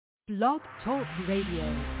Blog Talk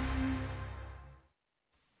Radio.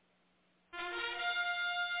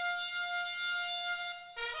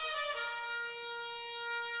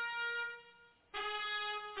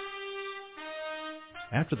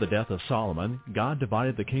 After the death of Solomon, God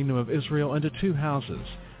divided the kingdom of Israel into two houses.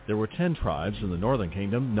 There were 10 tribes in the northern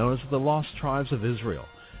kingdom known as the lost tribes of Israel.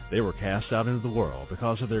 They were cast out into the world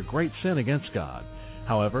because of their great sin against God.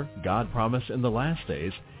 However, God promised in the last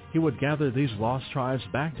days he would gather these lost tribes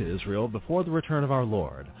back to Israel before the return of our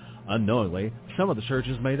Lord. Unknowingly, some of the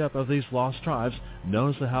churches made up of these lost tribes,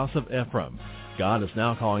 known as the house of Ephraim. God is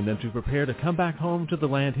now calling them to prepare to come back home to the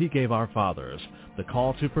land he gave our fathers. The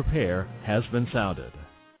call to prepare has been sounded.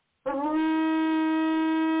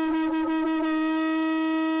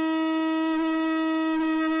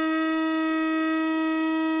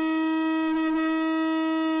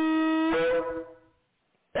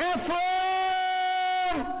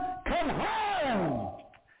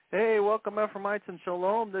 Welcome, Ephraimites and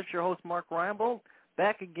Shalom. This is your host, Mark Reinbold,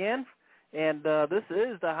 back again. And this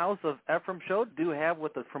is the House of Ephraim show. Do have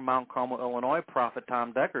with us from Mount Carmel, Illinois, Prophet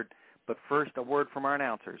Tom Deckard. But first, a word from our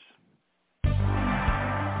announcers.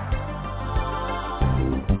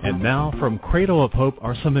 And now, from Cradle of Hope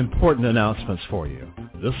are some important announcements for you.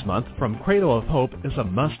 This month, from Cradle of Hope is a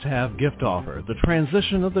must-have gift offer, the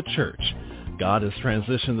transition of the church. God has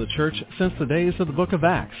transitioned the church since the days of the book of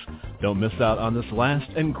Acts. Don't miss out on this last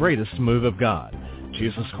and greatest move of God.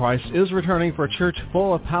 Jesus Christ is returning for a church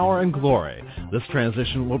full of power and glory. This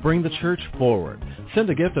transition will bring the church forward.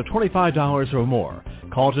 Send a gift of $25 or more.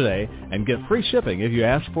 Call today and get free shipping if you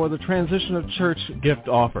ask for the Transition of Church gift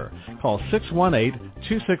offer. Call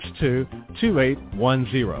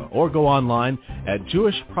 618-262-2810 or go online at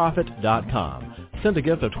jewishprophet.com. Send a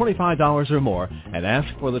gift of $25 or more and ask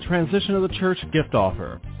for the Transition of the Church gift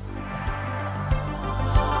offer.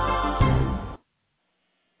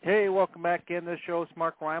 Hey, welcome back in. This show is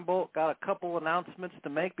Mark Reinbold. Got a couple announcements to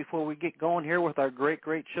make before we get going here with our great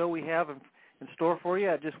show we have in store for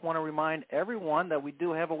you. I just want to remind everyone that we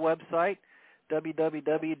do have a website,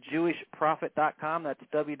 www.jewishprophet.com. That's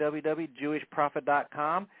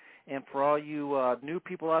www.jewishprophet.com. And for all you new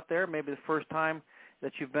people out there, maybe the first time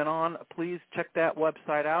that you've been on, please check that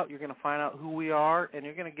website out. You're going to find out who we are, and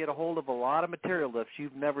you're going to get a hold of a lot of material that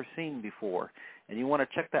you've never seen before. And you want to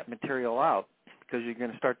check that material out because you're going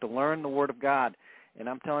to start to learn the Word of God. And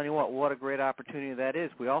I'm telling you what a great opportunity that is.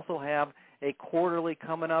 We also have a quarterly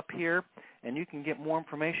coming up here, and you can get more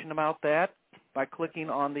information about that by clicking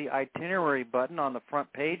on the itinerary button on the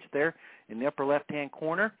front page there in the upper left-hand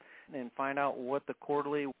corner and find out what the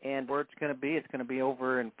quarterly and where it's going to be. It's going to be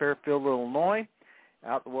over in Fairfield, Illinois,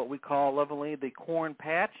 out what we call lovingly the Corn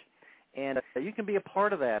Patch, and you can be a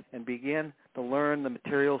part of that and begin to learn the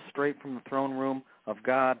material straight from the throne room of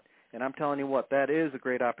God. And I'm telling you what, that is a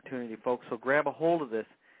great opportunity, folks. So grab a hold of this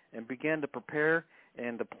and begin to prepare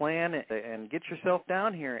and to plan and get yourself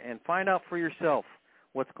down here and find out for yourself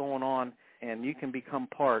what's going on, and you can become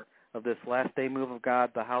part of this last day move of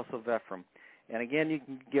God, the House of Ephraim. And again, you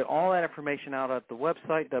can get all that information out at the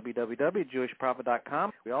website,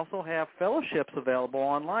 www.jewishprophet.com. We also have fellowships available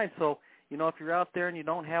online. So, if you're out there and you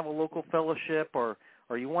don't have a local fellowship or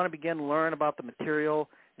you want to begin to learn about the material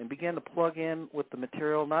and begin to plug in with the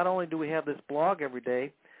material, not only do we have this blog every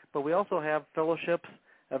day, but we also have fellowships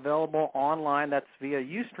available online. That's via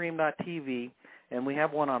ustream.tv, and we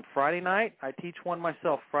have one on Friday night. I teach one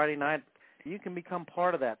myself Friday night. You can become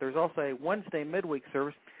part of that. There's also a Wednesday midweek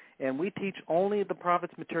service, and we teach only the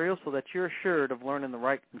prophet's material so that you're assured of learning the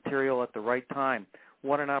right material at the right time.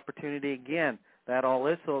 What an opportunity, again, that all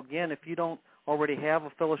is. So, again, if you don't already have a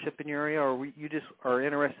fellowship in your area or you just are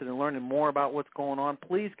interested in learning more about what's going on,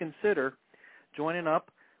 please consider joining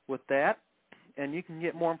up with that. And you can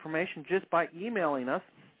get more information just by emailing us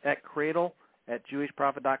at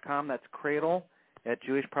cradle@jewishprophet.com. That's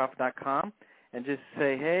cradle@jewishprophet.com. And just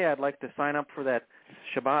say, hey, I'd like to sign up for that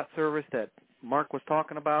Shabbat service that Mark was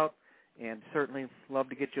talking about, and certainly love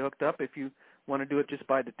to get you hooked up. If you want to do it just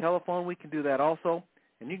by the telephone, we can do that also.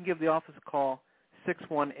 And you can give the office a call,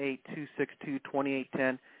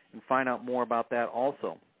 618-262-2810, and find out more about that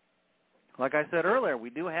also. Like I said earlier,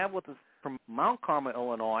 we do have with us from Mount Carmel,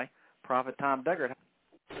 Illinois, Prophet Tom Deckard.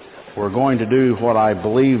 We're going to do what I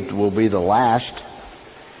believed will be the last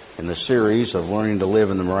in the series of Learning to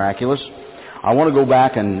Live in the Miraculous. I want to go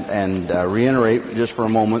back and reiterate just for a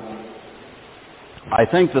moment. I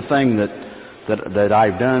think the thing that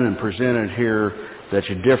I've done and presented here that's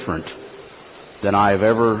different than I've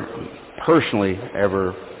ever personally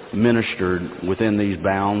ministered within these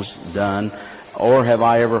bounds done or have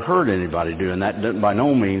I ever heard anybody do. And that by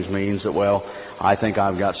no means means that, well, I think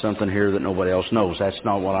I've got something here that nobody else knows. That's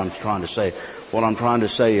not what I'm trying to say. What I'm trying to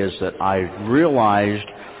say is that I realized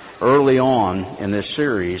early on in this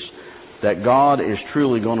series that God is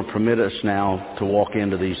truly going to permit us now to walk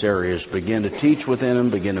into these areas, begin to teach within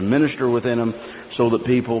them, begin to minister within them, so that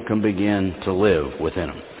people can begin to live within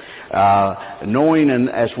them. Knowing, and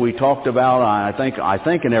as we talked about, I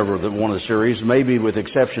think in every one of the series, maybe with the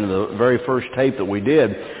exception of the very first tape that we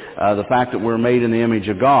did, the fact that we're made in the image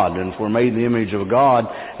of God. And if we're made in the image of God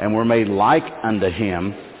and we're made like unto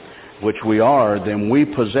Him, which we are, then we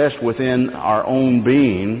possess within our own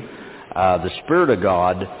being the Spirit of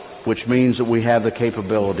God, which means that we have the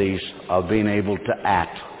capabilities of being able to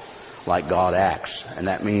act like God acts. And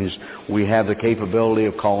that means we have the capability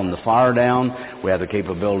of calling the fire down. We have the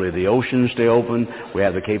capability of the oceans to open. We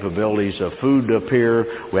have the capabilities of food to appear.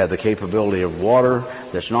 We have the capability of water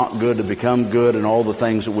that's not good to become good, and all the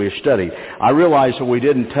things that we've studied. I realize that we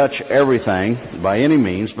didn't touch everything by any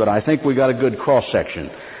means, but I think we got a good cross-section.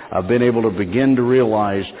 I've been able to begin to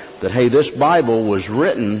realize that, hey, this Bible was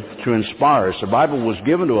written to inspire us. The Bible was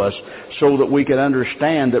given to us so that we could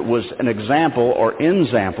understand that was an example, or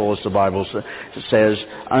ensample, as the Bible says,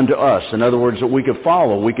 unto us. In other words, that we could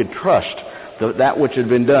follow, we could trust that which had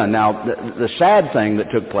been done. Now, the sad thing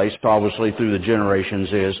that took place, obviously, through the generations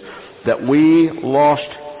is that we lost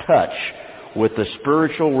touch with the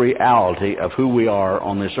spiritual reality of who we are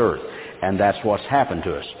on this earth. And that's what's happened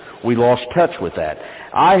to us. We lost touch with that.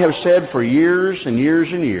 I have said for years and years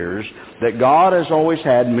and years that God has always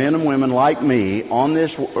had men and women like me on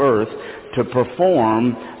this earth to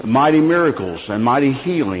perform mighty miracles and mighty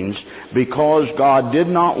healings, because God did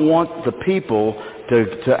not want the people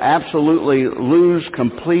to absolutely lose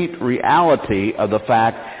complete reality of the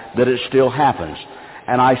fact that it still happens.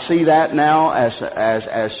 And I see that now as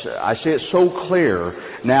I see it so clear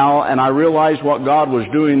now, and I realize what God was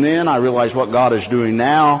doing then, I realize what God is doing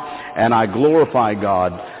now, and I glorify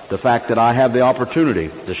God, the fact that I have the opportunity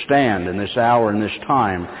to stand in this hour and this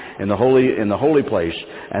time in the holy place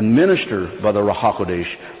and minister by the Ruach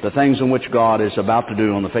HaKodesh, the things in which God is about to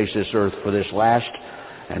do on the face of this earth for this last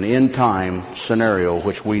and end time scenario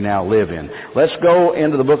which we now live in. Let's go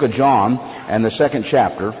into the book of John and the 2nd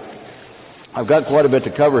chapter. I've got quite a bit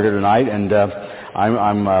to cover here tonight, and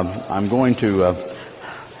I'm going to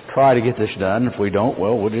try to get this done. If we don't,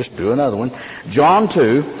 well, we'll just do another one. John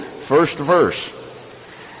 2, first verse.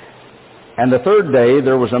 And the 3rd day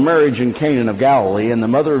there was a marriage in Cana of Galilee, and the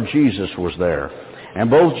mother of Jesus was there. And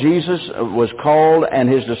both Jesus was called and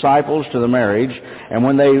his disciples to the marriage. And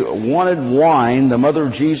when they wanted wine, the mother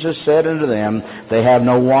of Jesus said unto them, They have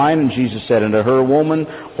no wine. And Jesus said unto her, Woman,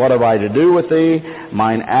 what have I to do with thee?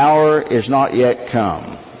 Mine hour is not yet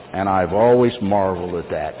come. And I've always marveled at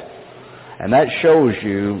that. And that shows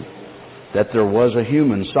you that there was a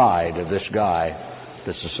human side of this guy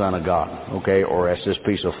that's the Son of God, okay, or as this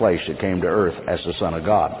piece of flesh that came to earth as the Son of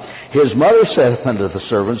God. His mother saith unto the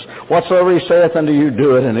servants, Whatsoever he saith unto you,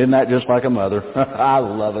 do it. And isn't that just like a mother? I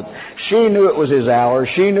love it. She knew it was his hour.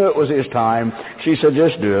 She knew it was his time. She said,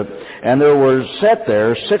 just do it. And there were set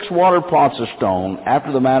there 6 water pots of stone,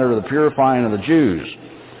 after the manner of the purifying of the Jews,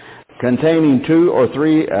 containing 2 or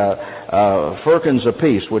 3 firkins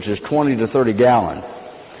apiece, which is 20 to 30 gallons.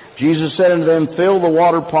 Jesus said unto them, Fill the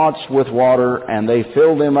water pots with water, and they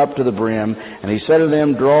filled them up to the brim. And he said unto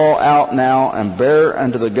them, Draw out now, and bear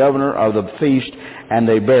unto the governor of the feast, and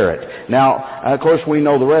they bear it. Now, of course, we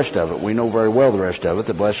know the rest of it. We know very well the rest of it,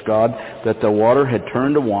 that bless God, that the water had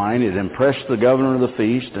turned to wine. It impressed the governor of the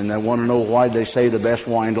feast, and they want to know why they say the best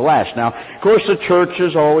wine to last. Now, of course, the church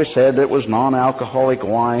has always said that it was non-alcoholic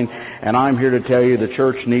wine, and I'm here to tell you the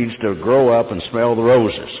church needs to grow up and smell the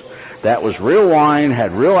roses. That was real wine,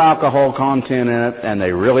 had real alcohol content in it, and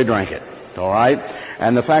they really drank it. All right?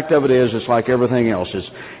 And the fact of it is, it's like everything else.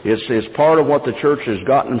 It's part of what the church has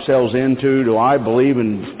gotten themselves into. Do I believe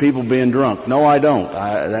in people being drunk? No, I don't.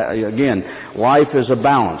 Again, life is a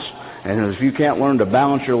balance. And if you can't learn to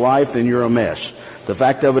balance your life, then you're a mess. The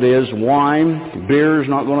fact of it is, wine, beer is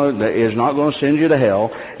not going to send you to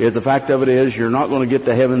hell. The fact of it is, you're not going to get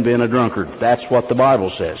to heaven being a drunkard. That's what the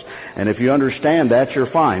Bible says. And if you understand that,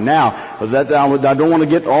 you're fine. Now, I don't want to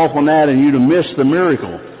get off on that and you to miss the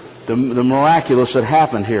miracle, the miraculous that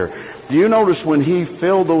happened here. Do you notice when he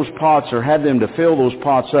filled those pots, or had them to fill those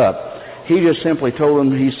pots up, he just simply told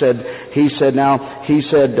them, he said,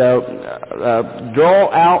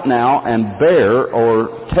 draw out now and bear,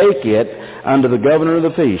 or take it unto the governor of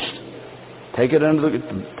the feast. Take it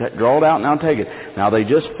draw it out now and take it. Now they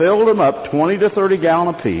just filled them up, 20 to 30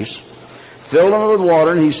 gallon apiece, filled them with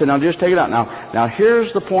water, and he said, now just take it out. Now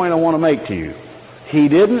here's the point I want to make to you. He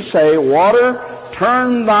didn't say, water,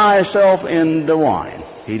 turn thyself into wine.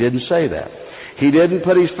 He didn't say that. He didn't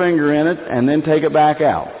put his finger in it and then take it back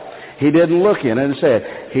out. He didn't look in it and say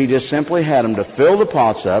it. He just simply had them to fill the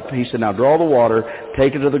pots up. He said, now draw the water,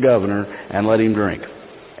 take it to the governor, and let him drink.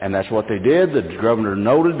 And that's what they did. The governor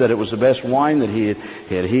noted that it was the best wine that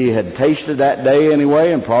he had tasted that day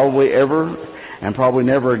anyway, and probably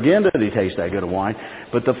never again did he taste that good of wine.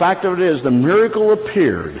 But the fact of it is, the miracle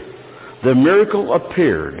appeared. The miracle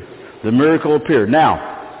appeared. The miracle appeared. Now,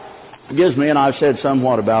 it gives me, and I've said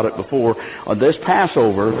somewhat about it before, on this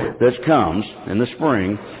Passover that comes in the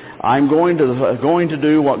spring, I'm going to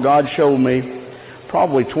do what God showed me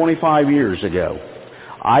probably 25 years ago.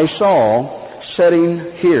 I saw,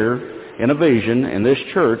 sitting here in a vision in this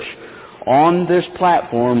church, on this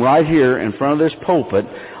platform right here in front of this pulpit,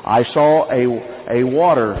 I saw a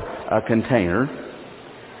water container.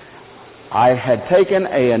 I had taken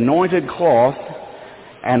an anointed cloth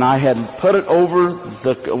and I had put it over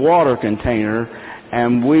the water container,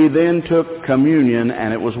 and we then took communion,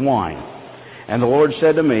 and it was wine. And the Lord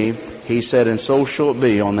said to me, He said, and so shall it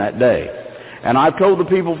be on that day. And I've told the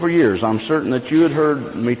people for years. I'm certain that you had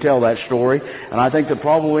heard me tell that story, and I think that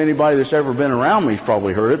probably anybody that's ever been around me has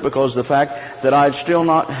probably heard it, because of the fact that I'd still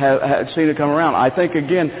not had seen it come around. I think,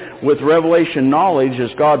 again, with revelation knowledge,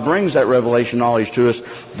 as God brings that revelation knowledge to us,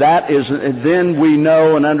 that is, then we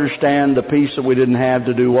know and understand the piece that we didn't have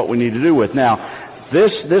to do what we need to do with. Now,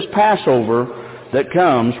 this Passover that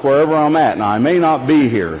comes wherever I'm at. Now, I may not be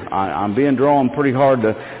here. I'm being drawn pretty hard to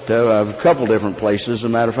a couple different places. As a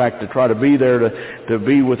matter of fact, to try to be there to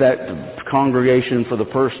be with that congregation for the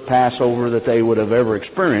first Passover that they would have ever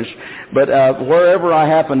experienced. But wherever I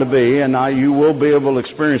happen to be, and you will be able to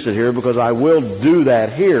experience it here, because I will do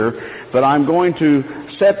that here. But I'm going to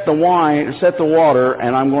set the water,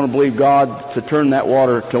 and I'm going to believe God to turn that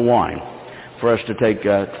water to wine for us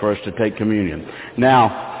to take communion.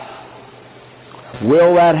 Now,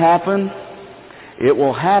 will that happen? It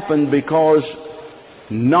will happen because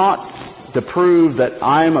not to prove that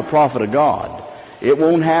I'm a prophet of God. It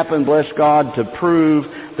won't happen, bless God, to prove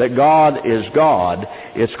that God is God.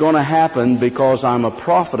 It's going to happen because I'm a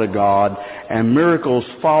prophet of God, and miracles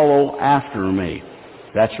follow after me.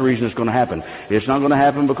 That's the reason it's going to happen. It's not going to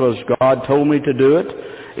happen because God told me to do it.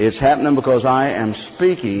 It's happening because I am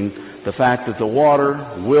speaking the fact that the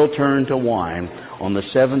water will turn to wine on the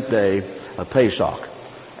seventh day of Pesach,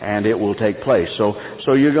 and it will take place. So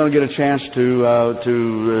you're going to get a chance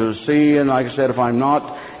to see. And like I said, if I'm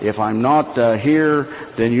not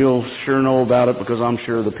here, then you'll sure know about it, because I'm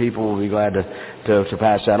sure the people will be glad to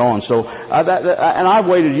pass that on. So and I've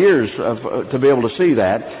waited years to be able to see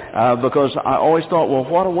that, because I always thought, well,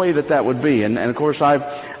 what a way that would be. And of course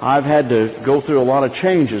I've had to go through a lot of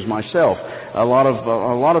changes myself. A lot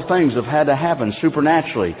of things have had to happen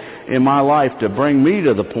supernaturally in my life to bring me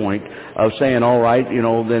to the point of saying, all right,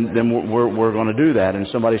 then we're going to do that. And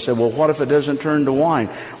somebody said, well, what if it doesn't turn to wine?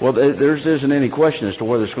 Well, there isn't any question as to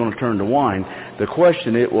whether it's going to turn to wine. The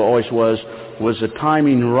question always was the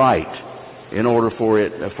timing right in order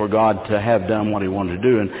for God to have done what He wanted to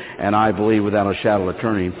do. And I believe without a shadow of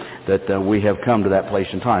turning that we have come to that place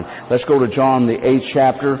in time. Let's go to John, the 8th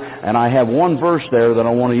chapter, and I have one verse there that I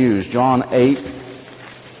want to use. John 8,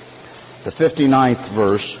 the 59th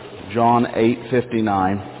verse. John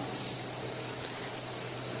 8:59.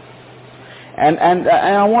 And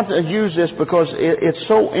I want to use this because it's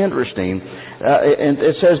so interesting. And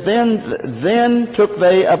it says, Then took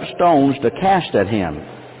they up stones to cast at him,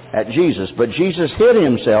 at Jesus. But Jesus hid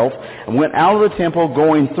himself and went out of the temple,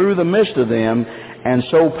 going through the midst of them, and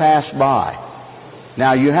so passed by.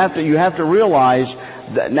 Now you have to realize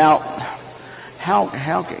that. Now,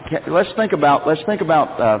 let's think about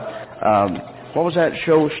what was that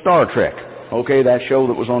show, Star Trek? Okay, that show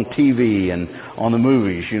that was on TV and on the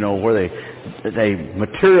movies, where they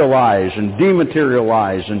materialize and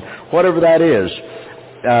dematerialize and whatever that is.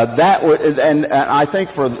 And I think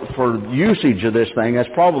for usage of this thing, that's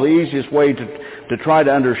probably the easiest way to try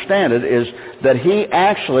to understand it, is that he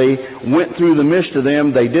actually went through the midst of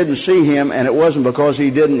them. They didn't see him, and it wasn't because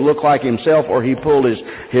he didn't look like himself or he pulled his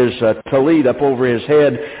tallit up over his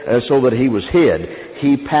head so that he was hid.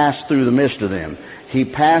 He passed through the midst of them. He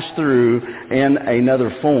passed through in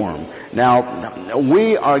another form. Now,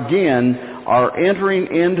 we again are entering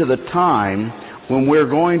into the time when we're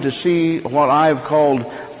going to see what I've called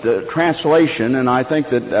the translation, and I think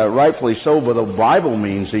that rightfully so, but the Bible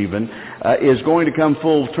means even, is going to come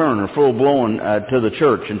full turn or full blown to the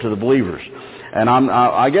church and to the believers. And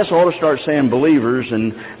I guess I ought to start saying believers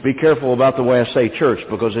and be careful about the way I say church,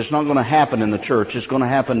 because it's not going to happen in the church. It's going to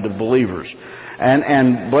happen to believers.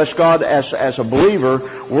 And bless God, as a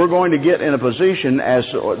believer, we're going to get in a position as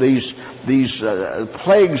these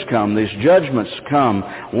plagues come, these judgments come,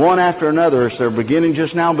 one after another, as they're beginning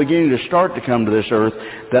to start to come to this earth,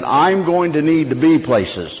 that I'm going to need to be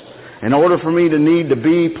places. In order for me to need to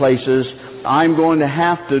be places, I'm going to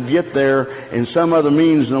have to get there in some other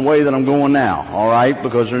means than the way that I'm going now, all right?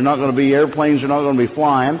 Because there's not going to be airplanes, they're not going to be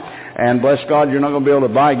flying, and bless God, you're not going to be able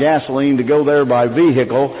to buy gasoline to go there by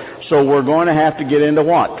vehicle, so we're going to have to get into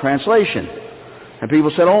what? Translation. And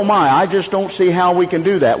people said, oh my, I just don't see how we can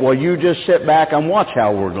do that. Well, you just sit back and watch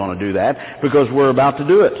how we're going to do that, because we're about to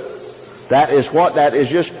do it. That is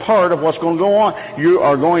just part of what's going to go on. You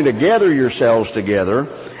are going to gather yourselves together,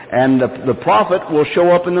 and the prophet will show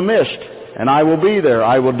up in the midst. And I will be there.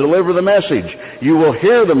 I will deliver the message. You will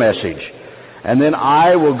hear the message. And then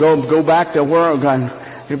I will go back to where I'm going.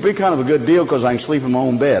 It'd be kind of a good deal because I can sleep in my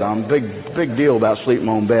own bed. I'm a big deal about sleeping in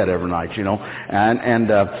my own bed every night, you know. And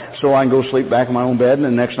so I can go sleep back in my own bed, and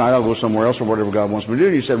the next night I'll go somewhere else or whatever God wants me to do.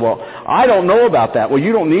 And he said, well, I don't know about that. Well,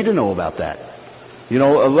 you don't need to know about that. You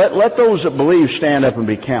know, let those that believe stand up and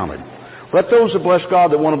be counted. Let those that bless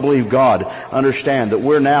God, that want to believe God, understand that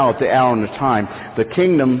we're now at the hour and the time. The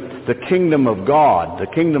kingdom of God, the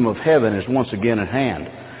kingdom of heaven is once again at hand.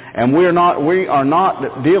 And we are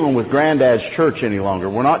not dealing with Granddad's church any longer.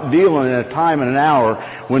 We're not dealing in a time and an hour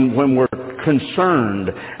when we're concerned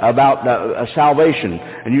about salvation.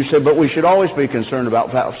 And you say, but we should always be concerned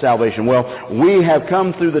about salvation. Well, we have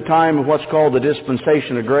come through the time of what's called the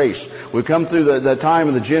dispensation of grace. We've come through the time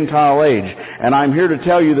of the Gentile age. And I'm here to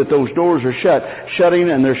tell you that those doors are shutting,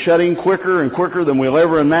 and they're shutting quicker and quicker than we'll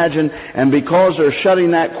ever imagine. And because they're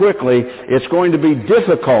shutting that quickly, it's going to be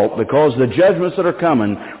difficult, because the judgments that are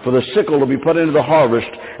coming for the sickle to be put into the harvest,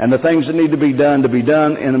 and the things that need to be done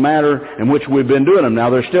in the manner in which we've been doing them. Now,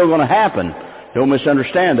 they're still going to happen. Don't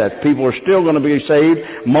misunderstand that. People are still going to be saved.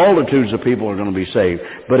 Multitudes of people are going to be saved.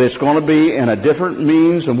 But it's going to be in a different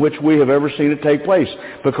means in which we have ever seen it take place.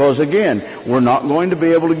 Because, again, we're not going to be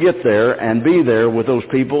able to get there and be there with those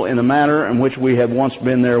people in the manner in which we have once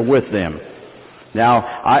been there with them. Now,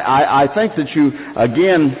 I think that you,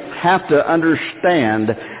 again, have to understand,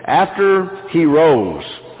 after he rose,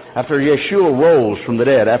 after Yeshua rose from the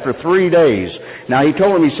dead, after 3 days. Now, he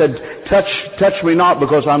told him, he said, touch me not,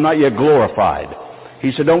 because I'm not yet glorified.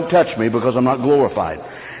 He said, don't touch me, because I'm not glorified.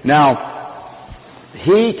 Now,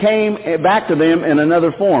 he came back to them in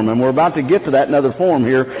another form, and we're about to get to that another form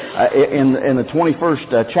here in the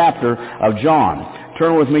 21st chapter of John.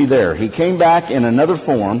 Turn with me there. He came back in another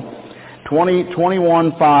form,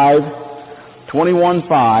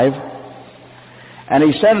 21:5. And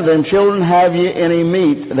he said to them, children, have ye any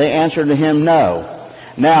meat? They answered to him, no.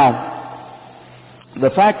 Now,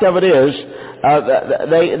 the fact of it is,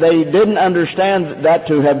 they didn't understand that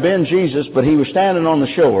to have been Jesus, but he was standing on the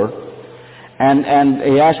shore, and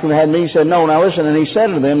he asked them, had meat? He said, no. Now listen, and he said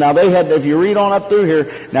to them, now they had, if you read on up through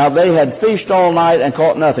here, now they had fished all night and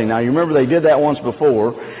caught nothing. Now you remember they did that once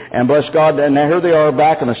before, and bless God, and now here they are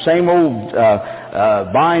back in the same old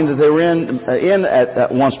bind that they were in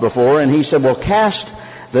at once before. And he said, well, cast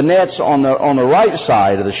the nets on the right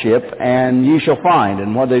side of the ship, and ye shall find.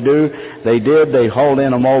 And what they do, they hauled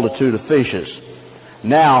in a multitude of fishes.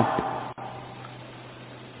 Now,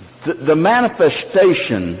 the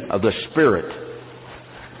manifestation of the Spirit,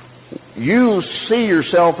 you see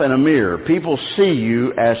yourself in a mirror. People see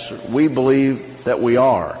you as we believe that we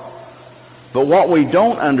are. But what we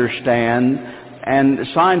don't understand, and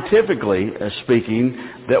scientifically speaking,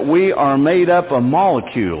 that we are made up of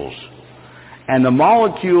molecules. And the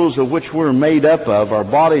molecules of which we're made up of, our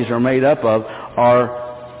bodies are made up of, are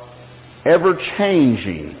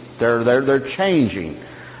ever-changing. They're changing.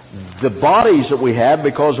 The bodies that we have,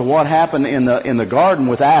 because of what happened in the garden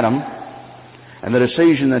with Adam, and the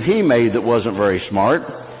decision that he made that wasn't very smart,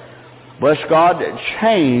 bless God,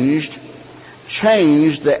 changed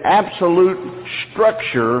the absolute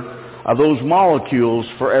structure of those molecules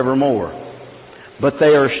forevermore. But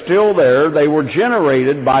they are still there. They were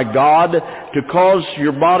generated by God to cause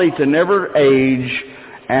your body to never age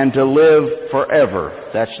and to live forever.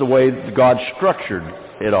 That's the way God structured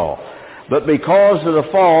it all. But because of the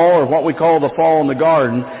fall, or what we call the fall in the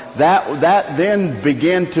garden, that then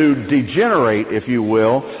began to degenerate, if you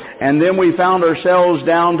will, and then we found ourselves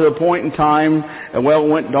down to a point in time, well, it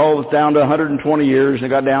went all down to 120 years, and it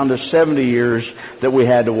got down to 70 years that we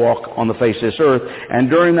had to walk on the face of this earth. And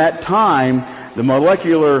during that time, the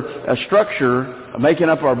molecular structure making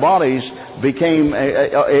up our bodies became,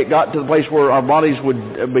 it got to the place where our bodies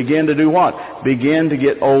would begin to do what? Begin to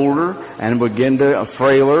get older and begin to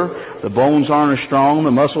frailer. The bones aren't as strong,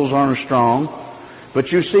 the muscles aren't as strong.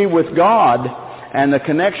 But you see, with God and the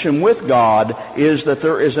connection with God is that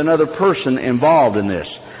there is another person involved in this.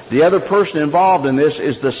 The other person involved in this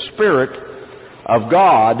is the Spirit of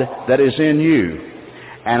God that is in you.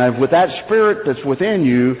 And with that Spirit that's within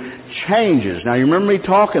you changes. Now you remember me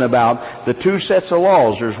talking about the two sets of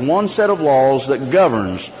laws. There's one set of laws that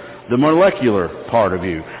governs the molecular part of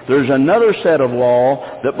you. There's another set of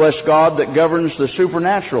law that, bless God, that governs the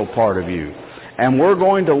supernatural part of you. And we're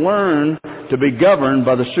going to learn to be governed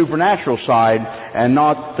by the supernatural side and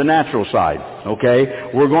not the natural side.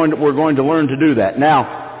 Okay? We're going to learn to do that.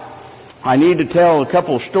 Now, I need to tell a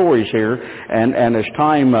couple of stories here, and as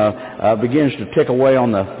time begins to tick away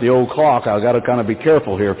on the old clock, I've got to kind of be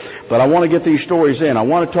careful here. But I want to get these stories in. I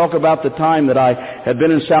want to talk about the time that I had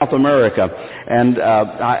been in South America, and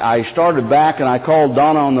I started back, and I called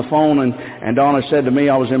Donna on the phone, and Donna said to me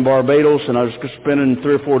I was in Barbados, and I was spending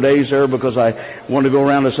 3 or 4 days there because I wanted to go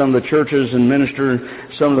around to some of the churches and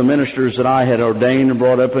minister some of the ministers that I had ordained and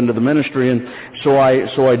brought up into the ministry, and so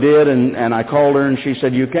I did, and I called her, and she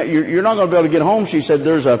said, you're not going to be able to get home. She said,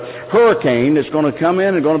 there's a hurricane that's going to come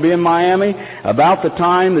in and going to be in Miami about the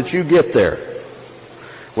time that you get there.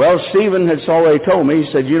 Well, Stephen had already told me,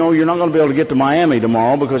 he said, you're not going to be able to get to Miami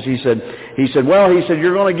tomorrow because he said,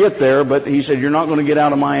 you're going to get there, but he said, you're not going to get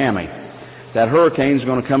out of Miami. That hurricane's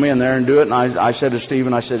going to come in there and do it. And I said to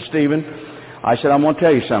Stephen, Stephen, I'm going to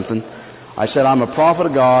tell you something. I said, I'm a prophet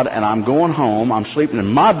of God, and I'm going home. I'm sleeping in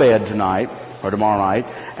my bed tonight or tomorrow night.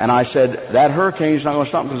 And I said, that hurricane's not going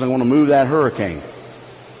to stop because I'm going to move that hurricane.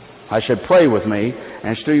 I said, pray with me.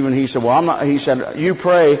 And Stephen, he said, well, I'm not. He said, you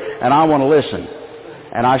pray, and I want to listen.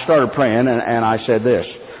 And I started praying, and I said this.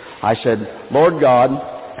 I said, Lord God,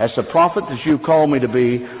 as the prophet that you called me to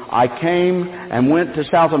be, I came and went to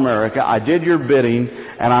South America. I did your bidding,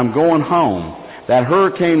 and I'm going home. That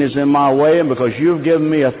hurricane is in my way, and because you've given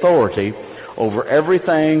me authority over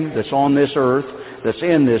everything that's on this earth, that's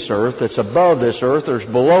in this earth, that's above this earth, there's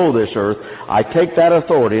below this earth, I take that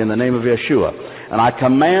authority in the name of Yeshua. And I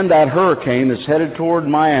command that hurricane that's headed toward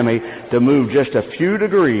Miami to move just a few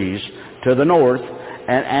degrees to the north,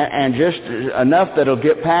 and just enough that it'll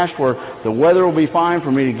get past where the weather will be fine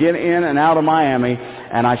for me to get in and out of Miami.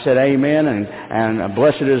 And I said, amen, and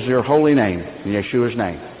blessed is your holy name, in Yeshua's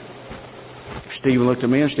name. Stephen looked at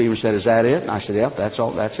me, and Stephen said, is that it? And I said, yep, that's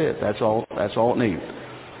it. That's all it needs.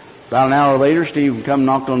 About an hour later, Steve come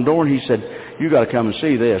knocked on the door, and he said, you got to come and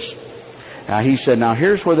see this. Now, he said, now,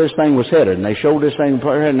 here's where this thing was headed. And they showed this thing,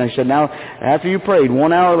 and they said, now, after you prayed,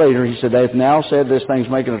 1 hour later, he said, they've now said this thing's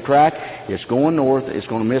making a track. It's going north. It's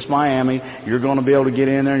going to miss Miami. You're going to be able to get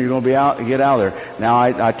in there, and you're going to get out of there. Now,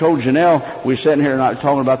 I told Janelle, we were sitting here and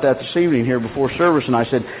talking about that this evening here before service, and I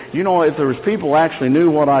said, if there was people actually knew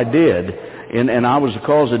what I did, and I was the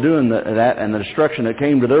cause of doing that and the destruction that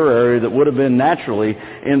came to their area that would have been naturally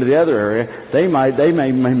into the other area, they may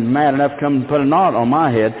be mad enough to come and put a knot on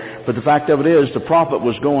my head. But the fact of it is, the prophet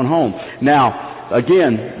was going home. Now,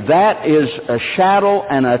 again, that is a shadow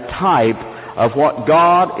and a type of what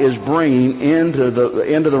God is bringing into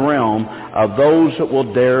the realm of those that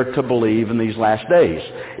will dare to believe in these last days.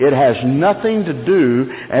 It has nothing to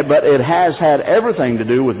do, but it has had everything to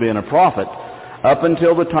do with being a prophet up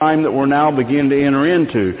until the time that we're now beginning to enter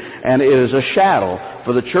into. And it is a shadow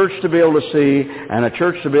for the church to be able to see and a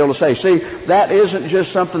church to be able to say. See, that isn't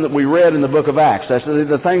just something that we read in the book of Acts. That's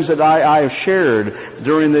the things that I have shared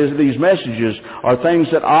during these messages are things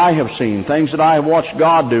that I have seen, things that I have watched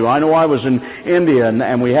God do. I know I was in India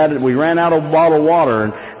and we ran out of bottled water,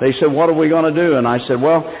 and they said, what are we going to do? And I said,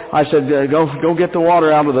 go get the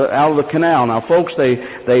water out of the canal. Now, folks, they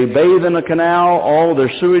bathe in the canal. All their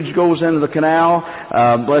sewage goes into the canal.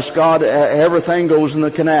 Bless God, everything goes in the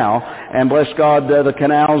canal. And bless God, the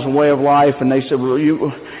canal's a way of life. And they said, well,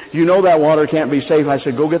 you know that water can't be safe. I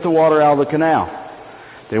said, go get the water out of the canal.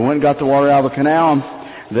 They went and got the water out of the canal.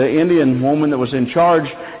 The Indian woman that was in charge,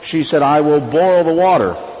 she said, I will boil the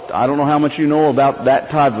water. I don't know how much you know about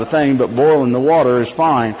that type of thing, but boiling the water is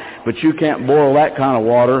fine. But you can't boil that kind of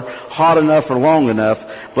water hot enough or long enough,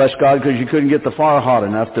 bless God, because you couldn't get the fire hot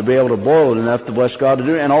enough to be able to boil it enough to bless God to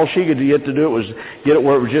do it. And all she could get to do it was get it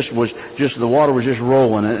where it was just the water was just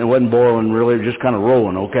rolling. It wasn't boiling really, it was just kind of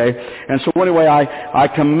rolling, okay? And so anyway, I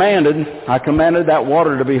commanded that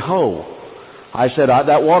water to be whole. I said,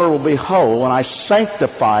 that water will be whole, and I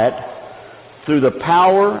sanctify it through the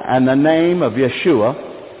power and the name of Yeshua.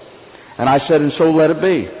 And I said, and so let it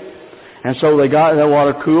be. And so they got that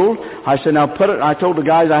water cooled. I said, now put it, I told the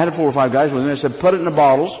guys, I had 4 or 5 guys with me, I said, put it in the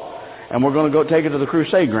bottles, and we're going to go take it to the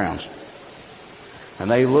crusade grounds. And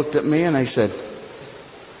they looked at me and they said,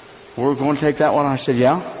 we're going to take that one? I said,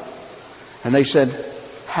 yeah. And they said,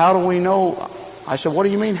 how do we know? I said, what do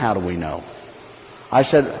you mean, how do we know? I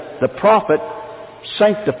said, the prophet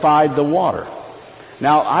sanctified the water.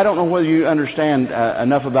 Now, I don't know whether you understand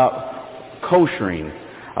enough about koshering.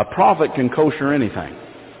 A prophet can kosher anything,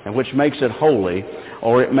 and which makes it holy,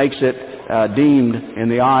 or it makes it deemed in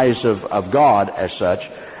the eyes of God as such.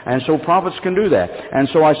 And so prophets can do that. And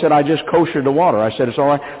so I said, I just koshered the water. I said, it's all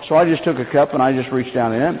right. So I just took a cup and I just reached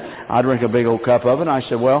down in it. I drank a big old cup of it. And I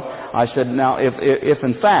said, now if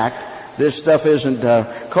in fact this stuff isn't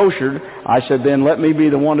koshered, I said, then let me be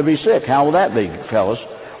the one to be sick. How will that be, fellas?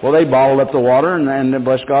 Well, they bottled up the water, and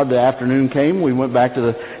bless God, the afternoon came. We went back to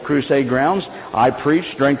the crusade grounds. I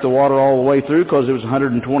preached, drank the water all the way through because it was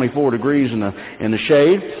 124 degrees in the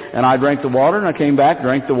shade. And I drank the water, and I came back,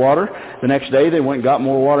 drank the water. The next day, they went and got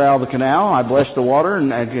more water out of the canal. I blessed the water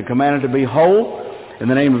and commanded it to be whole in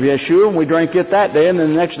the name of Yeshua, and we drank it that day. And then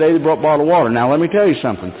the next day, they brought bottled water. Now, let me tell you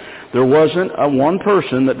something. There wasn't one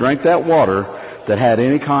person that drank that water that had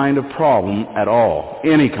any kind of problem at all,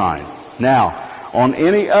 any kind. Now, on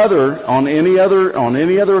any other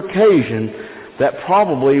occasion, that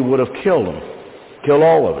probably would have killed them, killed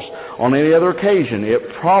all of us. On any other occasion, it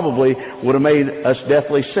probably would have made us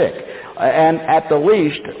deathly sick. And at the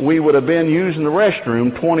least, we would have been using the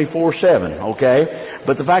restroom 24/7, okay?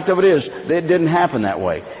 But the fact of it is, it didn't happen that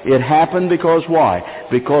way. It happened because why?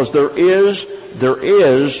 Because there is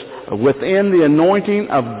within the anointing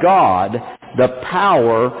of God the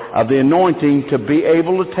power of the anointing to be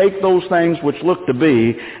able to take those things which look to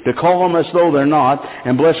be, to call them as though they're not,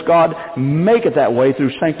 and bless God, make it that way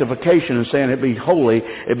through sanctification and saying it be holy,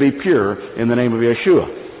 it be pure in the name of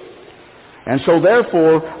Yeshua. And so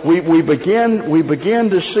therefore, we begin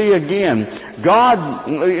to see again, God,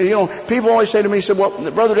 people always say to me,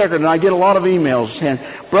 well, Brother Deckard, and I get a lot of emails saying,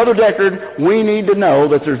 Brother Deckard, we need to know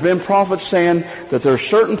that there's been prophets saying that there are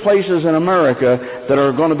certain places in America that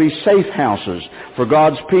are going to be safe houses for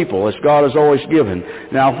God's people, as God has always given.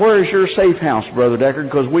 Now, where is your safe house, Brother Deckard?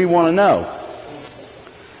 Because we want to know.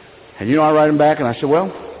 And I write them back and I say,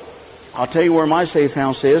 well, I'll tell you where my safe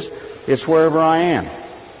house is. It's wherever I am.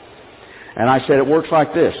 And I said, it works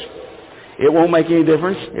like this. It won't make any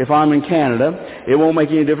difference if I'm in Canada. It won't make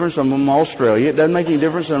any difference if I'm in Australia. It doesn't make any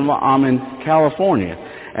difference if I'm in California.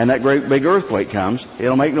 And that great big earthquake comes.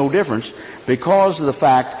 It'll make no difference because of the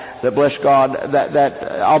fact that, bless God,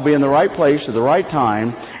 that I'll be in the right place at the right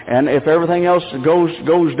time. And if everything else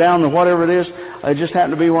goes down to whatever it is, it just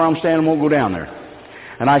happened to be where I'm standing, won't go down there.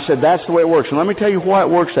 And I said, that's the way it works. And let me tell you why it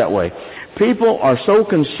works that way. People are so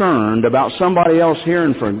concerned about somebody else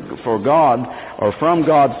hearing for God or from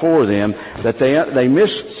God for them that they miss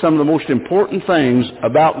some of the most important things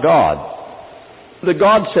about God. The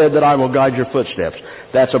God said that I will guide your footsteps.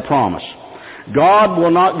 That's a promise. God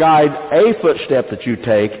will not guide a footstep that you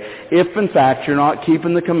take if in fact you're not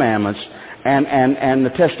keeping the commandments and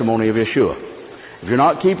the testimony of Yeshua. If you're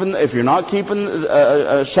not keeping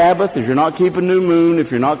Sabbath, if you're not keeping New Moon,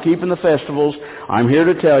 if you're not keeping the festivals, I'm here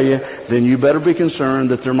to tell you, then you better be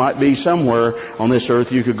concerned that there might be somewhere on this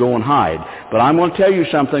earth you could go and hide. But I'm going to tell you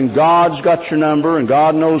something. God's got your number, and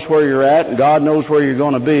God knows where you're at, and God knows where you're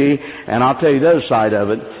going to be. And I'll tell you the other side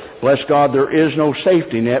of it. Bless God, there is no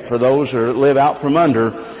safety net for those who live out from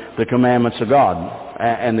under the commandments of God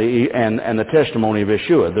and the testimony of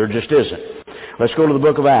Yeshua. There just isn't. Let's go to the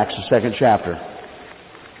book of Acts, the 2nd chapter.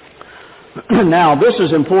 Now, this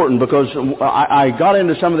is important because I got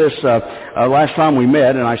into some of this last time we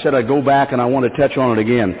met, and I said I'd go back and I want to touch on it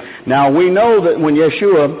again. Now, we know that when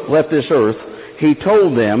Yeshua left this earth, he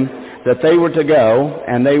told them that they were to go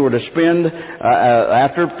and they were to spend,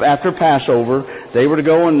 after Passover, they were to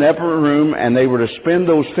go in the upper room and they were to spend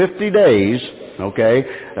those 50 days,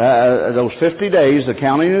 those 50 days, the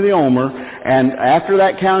counting of the Omer, and after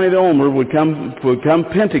that counting of the Omer would come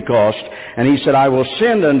Pentecost, and he said, I will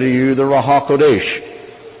send unto you the Ruach HaKodesh.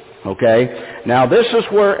 Okay? Now this is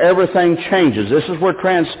where everything changes. This is where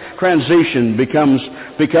transition becomes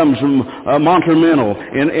monumental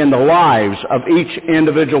in the lives of each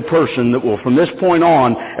individual person that will from this point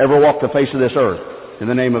on ever walk the face of this earth in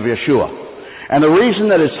the name of Yeshua. And the reason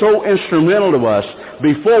that it's so instrumental to us,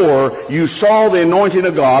 before you saw the anointing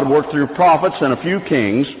of God work through prophets and a few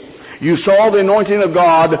kings, you saw the anointing of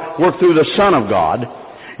God work through the Son of God,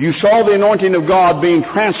 you saw the anointing of God being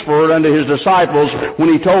transferred unto his disciples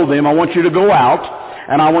when he told them, I want you to go out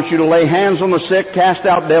and I want you to lay hands on the sick, cast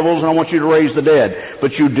out devils, and I want you to raise the dead.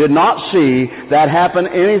 But you did not see that happen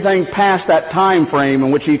anything past that time frame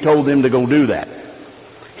in which he told them to go do that.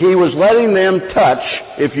 He was letting them touch,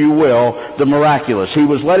 if you will, the miraculous. He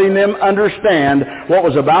was letting them understand what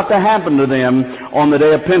was about to happen to them on the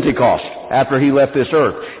day of Pentecost after he left this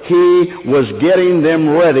earth. He was getting them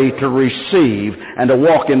ready to receive and to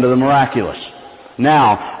walk into the miraculous.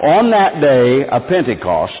 Now, on that day of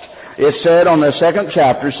Pentecost, it said on the second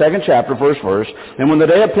chapter, first verse, and when the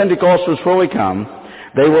day of Pentecost was fully come,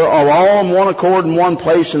 they were all in one accord in one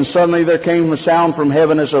place, and suddenly there came a sound from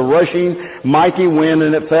heaven as a rushing mighty wind,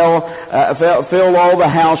 and it filled all the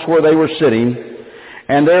house where they were sitting.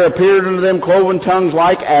 And there appeared unto them cloven tongues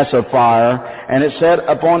like as of fire, and it sat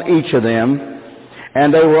upon each of them.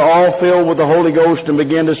 And they were all filled with the Holy Ghost, and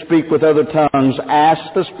began to speak with other tongues, as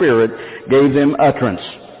the Spirit gave them utterance.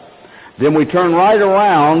 Then we turn right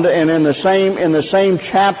around, and in the same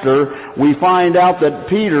chapter, we find out that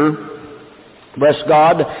Peter, bless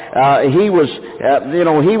God, he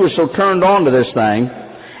was so turned on to this thing,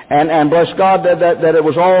 and bless God that it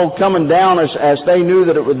was all coming down as they knew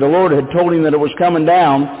that the Lord had told him that it was coming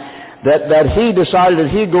down, that he decided that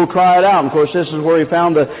he'd go try it out. And of course, this is where he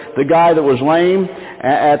found the guy that was lame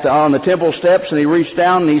on the temple steps, and he reached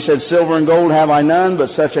down and he said, "Silver and gold have I none, but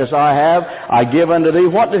such as I have, I give unto thee."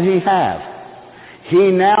 What did he have? He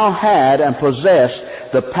now had and possessed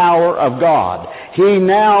the power of God. He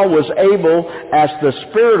now was able, as the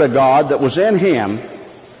Spirit of God that was in him,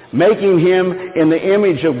 making him in the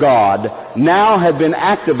image of God, now had been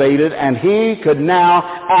activated, and he could now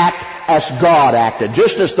act as God acted.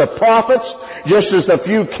 Just as the prophets, just as the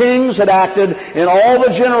few kings had acted in all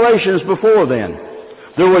the generations before then.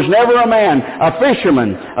 There was never a man, a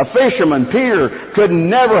fisherman, Peter could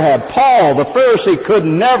never have, Paul, the Pharisee, could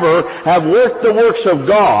never have worked the works of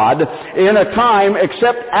God in a time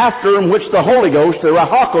except after in which the Holy Ghost, the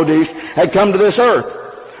Ruach HaKodesh, had come to this earth.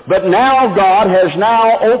 But now God has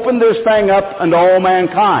now opened this thing up unto all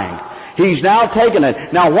mankind. He's now taken it.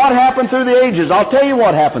 Now what happened through the ages? I'll tell you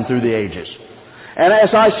what happened through the ages. And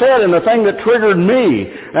as I said, and the thing that triggered me,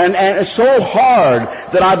 and it's so hard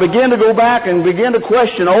that I begin to go back and begin to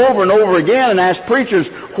question over and over again and ask preachers,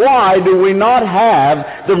 why do we not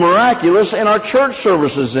have the miraculous in our church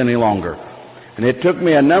services any longer? And it took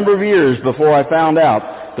me a number of years before I found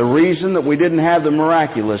out the reason that we didn't have the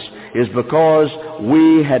miraculous is because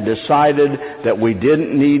we had decided that we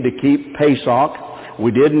didn't need to keep Pesach.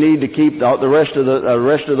 We didn't need to keep the rest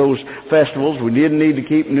of those festivals. We didn't need to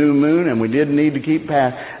keep New Moon, and we didn't need to keep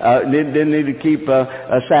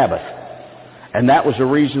Sabbath. And that was the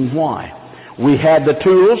reason why. We had the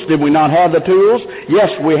tools. Did we not have the tools? Yes,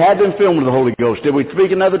 we had them filled with the Holy Ghost. Did we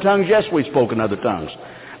speak in other tongues? Yes, we spoke in other tongues.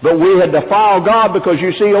 But we had defiled God, because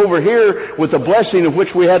you see over here with the blessing of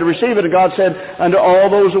which we had to receive it, and God said, unto all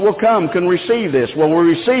those that will come can receive this. Well,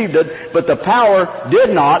 we received it, but the power did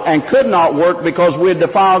not and could not work because we had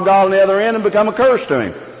defiled God on the other end and become a curse to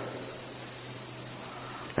Him.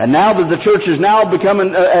 And now that the church has now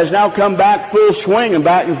come back full swing and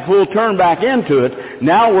full turn back into it,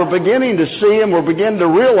 now we're beginning to see and we're beginning to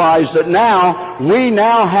realize that we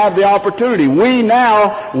now have the opportunity. We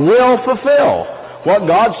now will fulfill what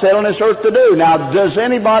God said on this earth to do. Now, does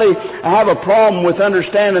anybody have a problem with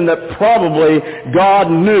understanding that probably God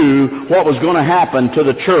knew what was going to happen to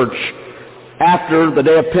the church after the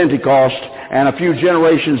day of Pentecost and a few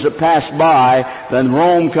generations that passed by, then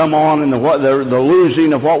Rome come on and the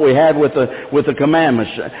losing of what we had with the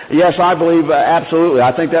commandments? Yes, I believe absolutely.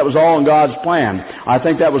 I think that was all in God's plan. I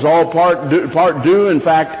think that was all part due, in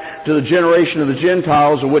fact, to the generation of the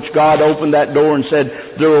Gentiles, of which God opened that door and said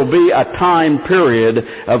there will be a time period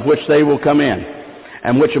of which they will come in,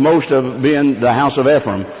 and which most of being the house of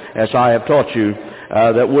Ephraim, as I have taught you,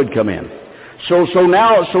 that would come in. So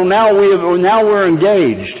now we're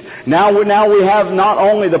engaged. Now we have not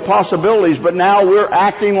only the possibilities, but now we're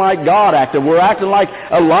acting like God acted. We're acting like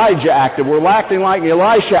Elijah acted. We're acting like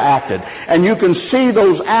Elisha acted. And you can see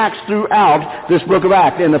those acts throughout this book of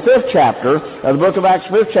Acts. In the 5th chapter, the book of Acts,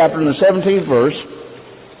 5th chapter, in the 17th verse,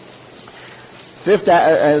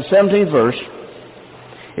 17th verse,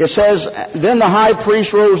 it says, Then the high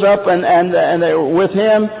priest rose up, and they were with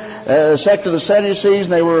him, a sect of the Sadducees,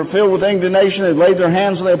 and they were filled with indignation. They laid their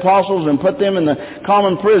hands on the apostles and put them in the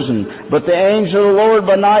common prison. But the angel of the Lord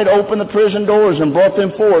by night opened the prison doors and brought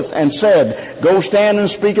them forth and said, Go stand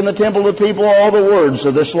and speak in the temple to the people all the words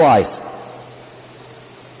of this life.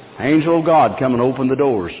 Angel of God come and open the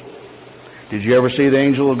doors. Did you ever see the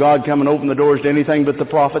angel of God come and open the doors to anything but the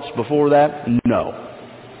prophets before that? No.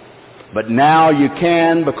 But now you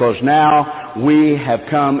can, because now we have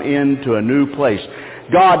come into a new place.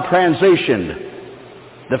 God transitioned.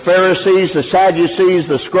 The Pharisees, the Sadducees,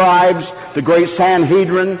 the scribes, the great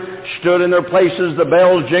Sanhedrin stood in their places. The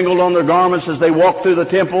bells jingled on their garments as they walked through the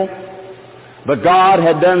temple. But God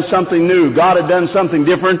had done something new. God had done something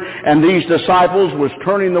different, and these disciples was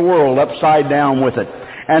turning the world upside down with it.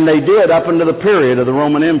 And they did up into the period of the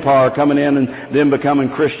Roman Empire coming in and then becoming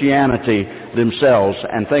Christianity themselves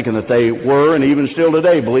and thinking that they were, and even still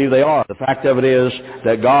today believe they are. The fact of it is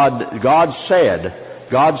that God said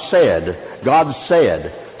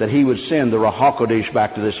that He would send the Ruach HaKodesh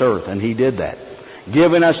back to this earth, and He did that,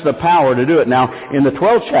 giving us the power to do it. Now, in the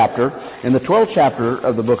 12th chapter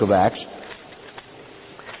of the book of Acts,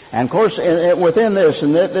 and of course, within this,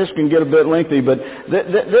 and this can get a bit lengthy, but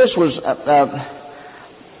this was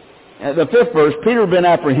the 5th verse. Peter had been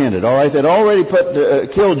apprehended. All right, they'd already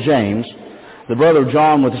killed James, the brother of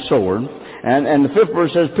John, with a sword, and the 5th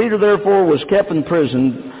verse says, Peter therefore was kept in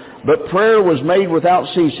prison, but prayer was made without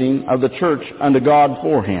ceasing of the church unto God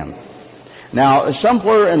for him. Now,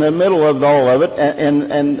 somewhere in the middle of all of it, and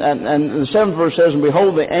the 7th verse says, and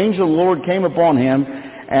behold, the angel of the Lord came upon him,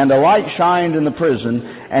 and a light shined in the prison,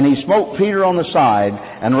 and he smote Peter on the side,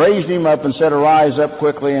 and raised him up, and said, Arise up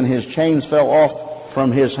quickly, and his chains fell off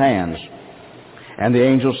from his hands. And the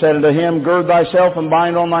angel said unto him, Gird thyself, and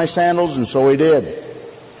bind on thy sandals, and so he did.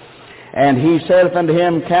 And he saith unto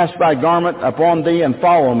him, Cast thy garment upon thee, and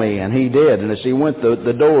follow me. And he did. And as he went,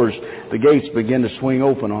 the doors, the gates began to swing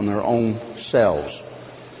open on their own selves.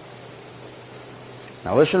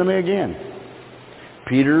 Now listen to me again.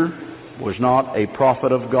 Peter was not a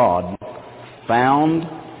prophet of God, found,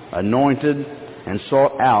 anointed, and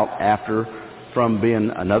sought out after from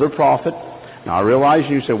being another prophet. Now I realize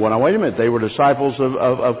you say, well, now wait a minute, they were disciples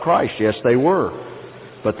of Christ. Yes, they were.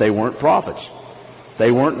 But they weren't prophets.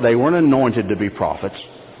 They weren't anointed to be prophets.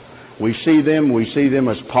 We see them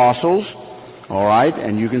as apostles, all right,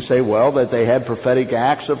 and you can say, well, that they had prophetic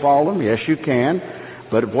acts that followed them. Yes, you can.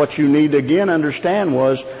 But what you need to again understand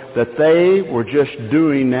was that they were just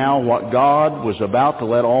doing now what God was about to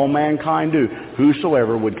let all mankind do,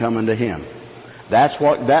 whosoever would come unto Him. That's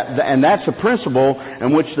a principle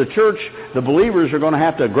in which the church, the believers, are going to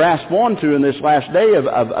have to grasp onto in this last day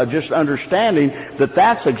of just understanding that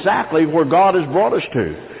that's exactly where God has brought us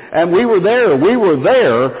to. And we were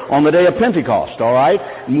there on the day of Pentecost, all right?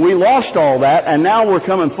 And we lost all that, and now we're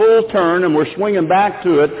coming full turn, and we're swinging back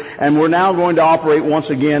to it, and we're now going to operate once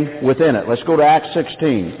again within it. Let's go to Acts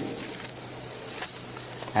 16.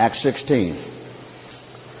 Acts 16.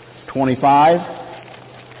 25.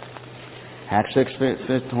 Acts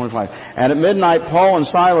 6:25. And at midnight Paul and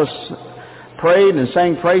Silas prayed and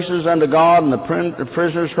sang praises unto God, and the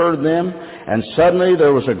prisoners heard them. And suddenly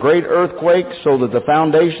there was a great earthquake, so that the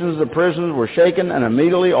foundations of the prisons were shaken, and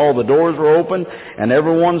immediately all the doors were opened, and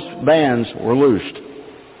everyone's bands were loosed.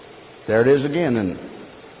 There it is again, and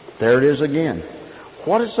there it is again.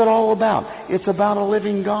 What is it all about? It's about a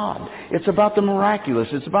living God. It's about the miraculous.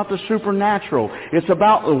 It's about the supernatural. It's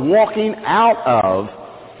about walking out of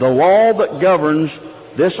the law that governs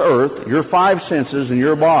this earth, your five senses and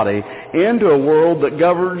your body, into a world that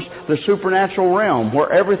governs the supernatural realm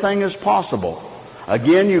where everything is possible.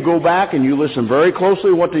 Again, you go back and you listen very closely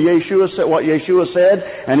to what Yeshua said,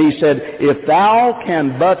 and He said, if thou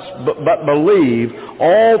can but believe,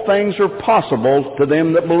 all things are possible to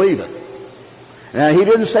them that believe it. Now, He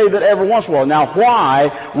didn't say that every once in a while. Now,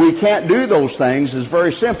 why we can't do those things is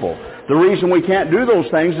very simple. The reason we can't do those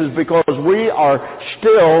things is because we are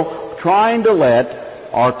still trying to let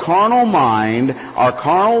our carnal mind, our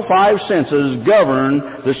carnal five senses govern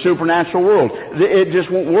the supernatural world. It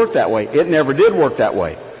just won't work that way. It never did work that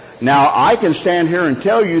way. Now, I can stand here and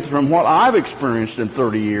tell you from what I've experienced in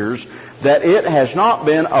 30 years that it has not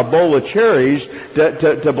been a bowl of cherries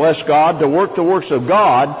to bless God, to work the works of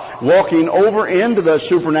God, walking over into the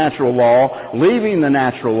supernatural law, leaving the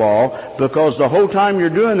natural law, because the whole time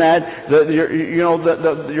you're doing that,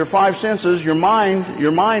 your five senses, your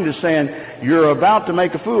mind is saying, you're about to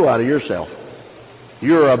make a fool out of yourself.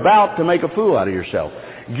 You're about to make a fool out of yourself.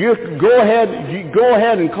 You go ahead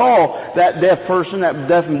and call that deaf person, that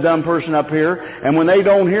deaf and dumb person up here, and when they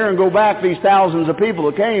don't hear and go back, these thousands of people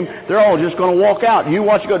that came, they're all just going to walk out. You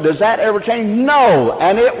watch it go. Does that ever change? No,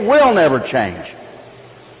 and it will never change.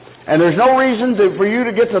 And there's no reason for you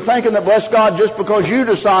to get to thinking that, bless God, just because you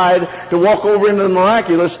decide to walk over into the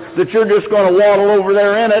miraculous, that you're just going to waddle over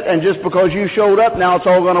there in it, and just because you showed up, now it's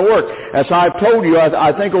all going to work. As I've told you,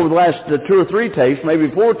 I think over the last 2 or 3 tapes,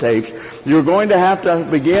 maybe 4 tapes, you're going to have to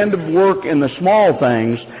begin to work in the small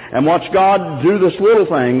things and watch God do the little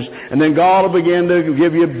things, and then God will begin to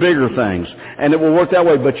give you bigger things. And it will work that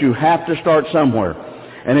way, but you have to start somewhere.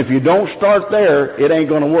 And if you don't start there, it ain't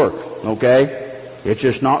going to work, okay? It's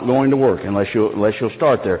just not going to work unless you'll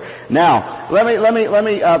start there. Now, let me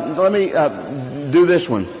do this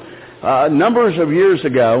one. Numbers of years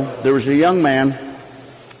ago, there was a young man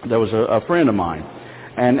that was a friend of mine,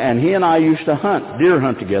 and he and I used to deer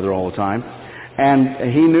hunt together all the time.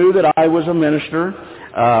 And he knew that I was a minister.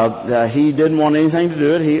 He didn't want anything to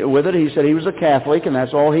do with it. He said he was a Catholic, and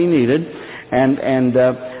that's all he needed.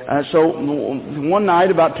 So one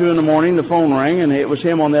night, about 2 in the morning, the phone rang, and it was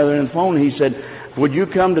him on the other end of the phone. He said, "Would you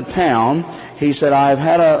come to town?" He said, "I've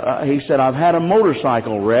had a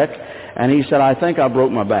motorcycle wreck," and he said, "I think I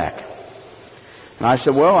broke my back." And I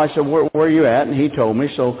said, "Well," where are you at?" And he told me.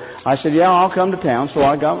 So I said, "Yeah, I'll come to town." So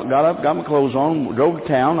I got up, got my clothes on, drove to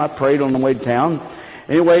town. I prayed on the way to town.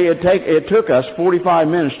 Anyway, it took us 45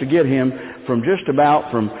 minutes to get him from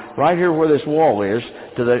right here where this wall is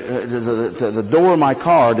to the door of my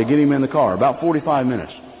car to get him in the car. About 45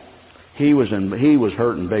 minutes. He was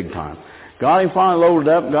hurting big time. Got him finally loaded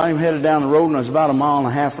up, got him headed down the road, and I was about a mile and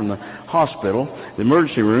a half from the hospital, the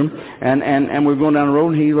emergency room, and we were going down the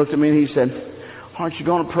road, and he looked at me and he said, "Aren't you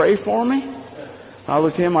going to pray for me?" I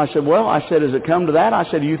looked at him. I said, "Well," I said, "has it come to that?" I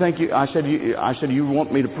said, "Do you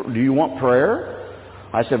want prayer?"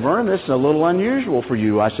 I said, "Vernon, this is a little unusual for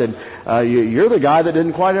you." I said, "You're the guy that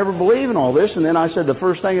didn't quite ever believe in all this." And then I said, "The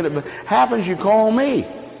first thing that happens, you call me."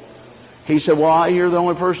 He said, "Well, you're the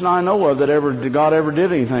only person I know of that God ever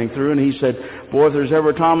did anything through." And he said, "Boy, if there's ever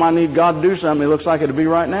a time I need God to do something, it looks like it'd be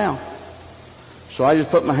right now." So I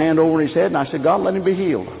just put my hand over his head and I said, "God, let him be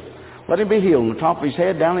healed. Let him be healed." On the top of his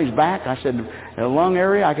head, down his back, I said, in the lung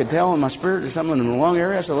area, I could tell in my spirit there's something in the lung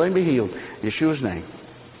area. I said, "Let him be healed. In Yeshua's name."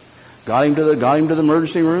 Got him to the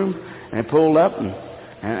emergency room and pulled up and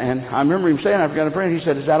I remember him saying, "I've got a prayer." He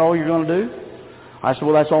said, "Is that all you're going to do?" I said,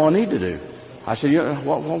 "Well, that's all I need to do." I said,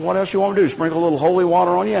 "What else you want to do? Sprinkle a little holy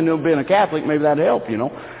water on you?" I knew being a Catholic, maybe that'd help, you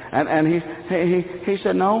know. And he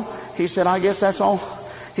said, "No." He said, "I guess that's all."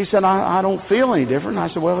 He said, I don't feel any different." I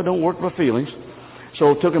said, "Well, it don't work by feelings."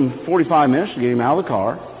 So it took him 45 minutes to get him out of the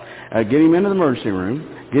car, get him into the emergency room,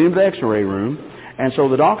 get him to the x-ray room. And so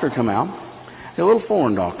the doctor come out, a little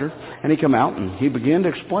foreign doctor, and he come out and he began to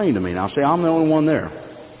explain to me. Now, see, I'm the only one there.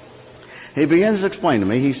 He begins to explain to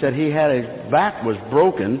me. He said his back was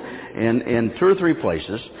broken in 2 or 3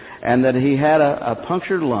 places, and that he had a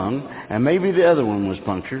punctured lung, and maybe the other one was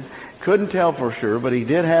punctured. Couldn't tell for sure, but he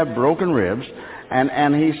did have broken ribs.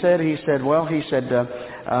 And he said,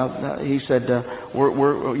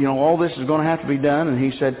 we're all this is going to have to be done. And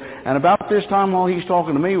he said, and about this time while he's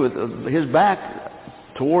talking to me with his back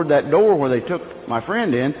toward that door where they took my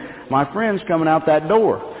friend in, my friend's coming out that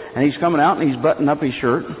door. And he's coming out and he's buttoning up his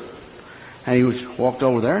shirt. And he walked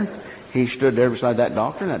over there. He stood there beside that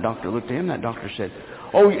doctor, and that doctor looked at him. That doctor said,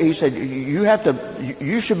 he said,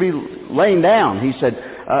 you should be laying down. He said,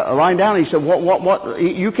 lying down. He said, what,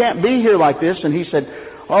 you can't be here like this. And he said,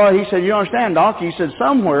 you understand, Doc? He said,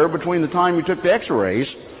 somewhere between the time you took the x-rays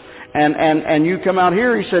and you come out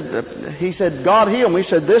here, he said, God healed me. He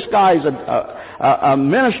said, this guy's a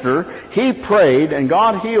minister. He prayed, and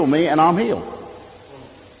God healed me, and I'm healed.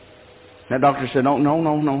 That doctor said, no.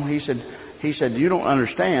 He said, you don't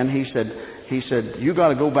understand. He said, you got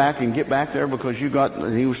to go back and get back there because he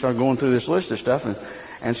started going through this list of stuff.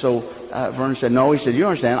 And so Vernon said, no. He said, you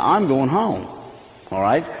understand, I'm going home. All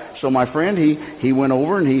right? So my friend, he went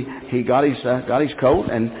over and he got his coat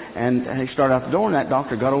and he started out the door, and that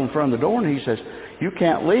doctor got over in front of the door and he says, you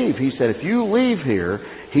can't leave. He said, if you leave here,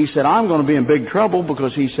 he said, I'm going to be in big trouble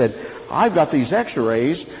because he said, I've got these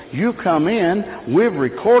x-rays. You come in. We've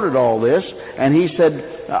recorded all this. And he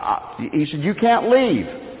said, you can't leave.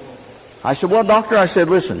 I said, well, doctor, I said,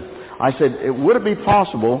 listen. I said, would it be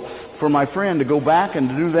possible for my friend to go back and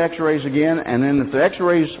to do the x-rays again, and then if the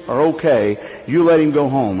x-rays are okay, you let him go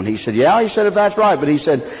home? And he said, yeah. He said, if that's right. But he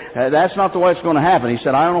said, that's not the way it's going to happen. He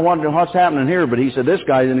said, I don't know what's happening here. But he said, this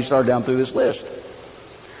guy, then he started down through this list.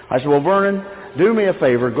 I said, well, Vernon, do me a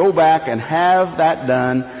favor. Go back and have that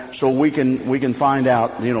done so we can find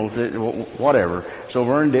out, whatever. So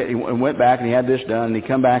Vernon did. He went back and he had this done, and he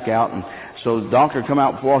come back out. And so the doctor come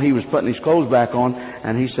out while he was putting his clothes back on,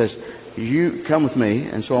 and he says, you come with me.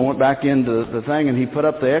 And so I went back into the thing, and he put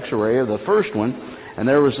up the x-ray of the first one, and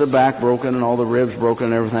there was the back broken and all the ribs broken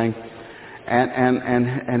and everything.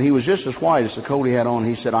 And he was just as white as the coat he had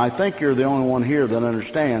on. He said, I think you're the only one here that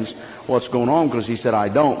understands what's going on, because he said, I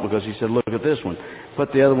don't, because he said, look at this one.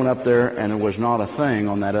 Put the other one up there, and there was not a thing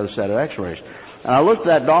on that other set of x-rays. And I looked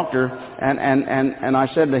at that doctor, and I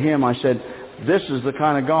said to him, I said, this is the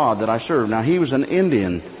kind of God that I serve. Now, he was an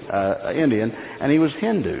Indian, and he was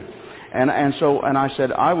Hindu. And I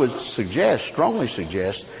said, I would strongly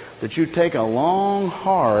suggest, that you take a long,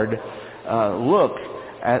 hard look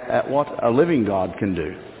at what a living God can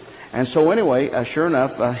do. And so anyway, sure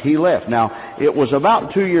enough, he left. Now, it was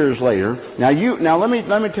about 2 years later. Now let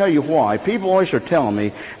me tell you why. People always are telling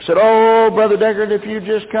me, said, "Oh, Brother Deckard, if you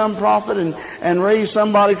just come prophet and raise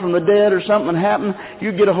somebody from the dead or something happened,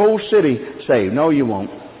 you get a whole city saved." No, you won't.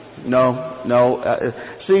 No.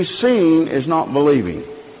 See, seeing is not believing.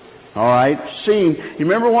 All right, seeing. You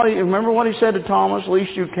remember what he said to Thomas? "At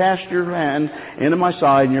least you cast your hand into my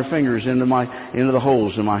side and your fingers into the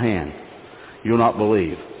holes in my hand. You'll not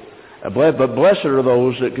believe. But blessed are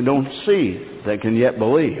those that don't see, that can yet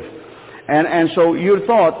believe." And so you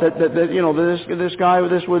thought that this guy,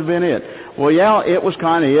 this would have been it. Well, yeah, it was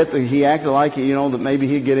kind of it. He acted like that maybe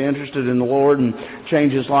he'd get interested in the Lord and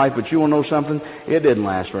change his life. But you want to know something? It didn't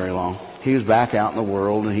last very long. He was back out in the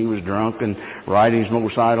world, and he was drunk and riding his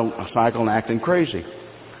motorcycle and acting crazy.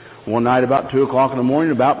 One night about 2 o'clock in the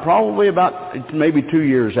morning, maybe 2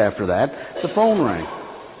 years after that, the phone rang.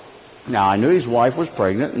 Now, I knew his wife was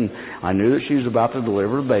pregnant, and I knew that she was about to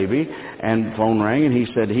deliver a baby, and the phone rang, and he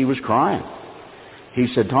said he was crying. He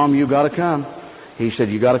said, "Tom, you got to come." He said,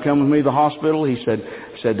 "You got to come with me to the hospital." I said,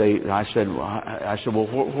 "Well,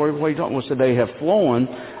 where are you talking?" Well, said, "They have flown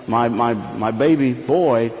my baby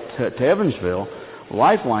boy to Evansville,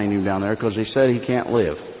 lifelining him down there because they said he can't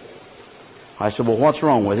live." I said, "Well, what's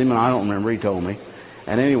wrong with him?" And I don't remember. He told me.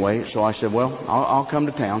 And anyway, so I said, "Well, I'll come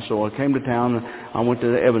to town." So I came to town, and I went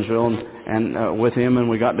to Evansville and with him, and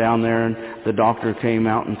we got down there, and the doctor came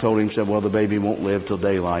out and told him, said, "Well, the baby won't live till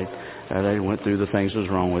daylight." They went through the things that was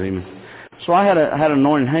wrong with him. So I had an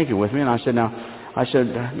anointed hanky with me, and I said,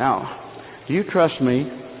 now, do you trust me?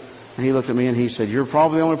 And he looked at me, and he said, "You're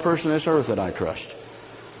probably the only person on this earth that I trust."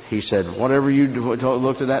 He said, "Whatever you do,"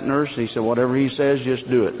 looked at that nurse, he said, "Whatever he says, just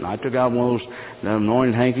do it." And I took out one of those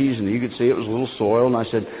anointed hankies, and you could see it was a little soiled, and I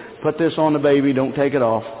said, "Put this on the baby, don't take it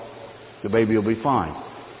off. The baby will be fine."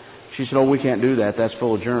 She said, "Oh, we can't do that. That's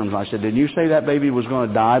full of germs." I said, "Didn't you say that baby was going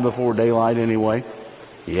to die before daylight anyway?"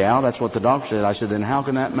 "Yeah, that's what the doctor said." I said, "Then how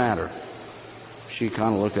can that matter?" She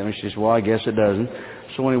kind of looked at me. She said, "Well, I guess it doesn't."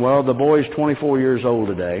 So anyway, the boy's 24 years old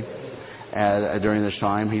today. During this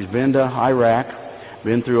time, he's been to Iraq,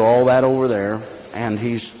 been through all that over there, and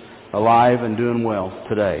he's alive and doing well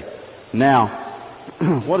today. Now,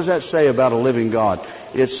 what does that say about a living God?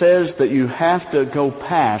 It says that you have to go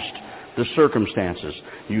past the circumstances.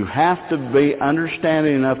 You have to be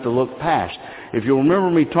understanding enough to look past. If you'll remember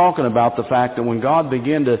me talking about the fact that when God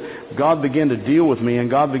began to deal with me, and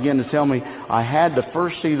God began to tell me I had to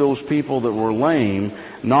first see those people that were lame,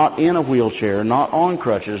 not in a wheelchair, not on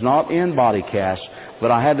crutches, not in body casts,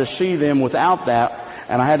 but I had to see them without that,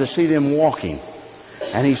 and I had to see them walking.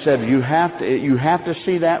 And he said, you have to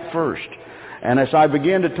see that first. And as I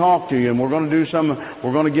begin to talk to you, and we're going to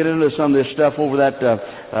get into some of this stuff over that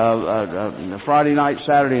Friday night,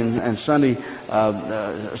 Saturday, and Sunday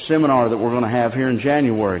seminar that we're going to have here in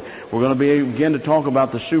January. We're going to begin to talk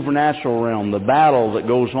about the supernatural realm, the battle that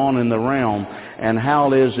goes on in the realm, and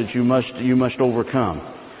how it is that you must overcome.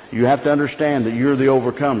 You have to understand that you're the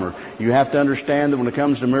overcomer. You have to understand that when it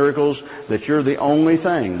comes to miracles, that you're the only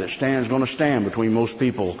thing that is going to stand between most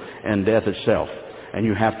people and death itself. And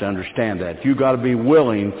you have to understand that. You've got to be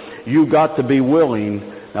willing.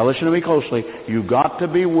 Now listen to me closely. You've got to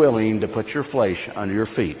be willing to put your flesh under your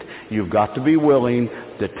feet. You've got to be willing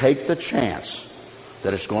to take the chance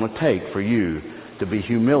that it's going to take for you to be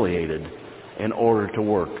humiliated in order to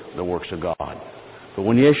work the works of God. But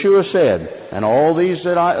when Yeshua said, "And all these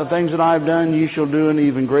things that I've done, you shall do, and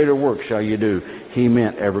even greater work shall you do," he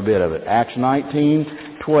meant every bit of it. Acts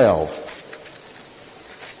 19:12.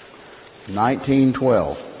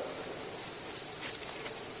 19:12.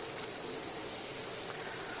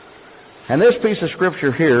 And this piece of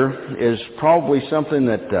scripture here is probably something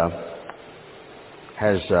that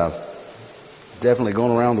has definitely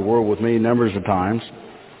gone around the world with me numbers of times.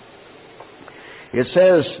 It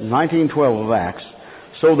says, 19:12 of Acts,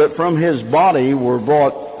 "So that from his body were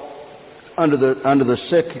brought under the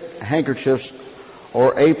sick handkerchiefs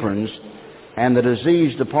or aprons, and the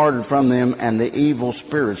disease departed from them, and the evil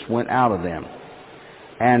spirits went out of them.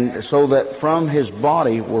 And so that from his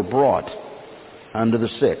body were brought unto the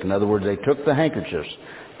sick." In other words, they took the handkerchiefs,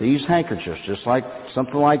 these handkerchiefs, just like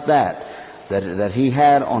something like that he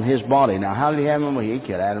had on his body. Now, how did he have them? He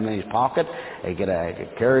could have them in his pocket. He could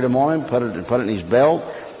carry them on him, put it in his belt,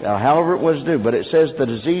 however it was due. But it says the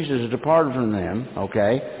diseases departed from them,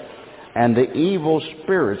 okay, and the evil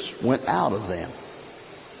spirits went out of them.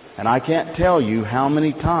 And I can't tell you how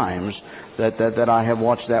many times that I have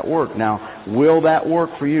watched that work. Now, will that work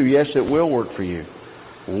for you? Yes, it will work for you.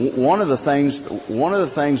 One of the things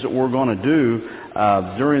that we're going to do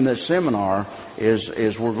during this seminar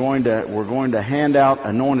is we're going to hand out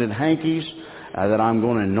anointed hankies that I'm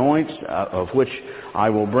going to anoint, of which I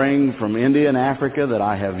will bring from India and Africa that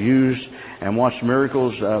I have used and watched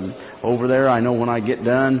miracles over there. I know when I get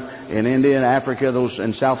done in India and Africa, those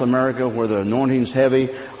in South America where the anointing's heavy,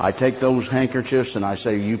 I take those handkerchiefs and I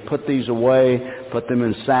say, you put these away, put them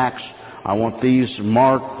in sacks. I want these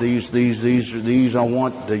marked, these I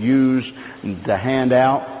want to use to hand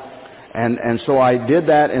out. And so I did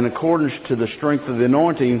that in accordance to the strength of the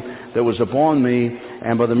anointing that was upon me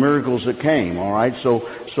and by the miracles that came, all right? So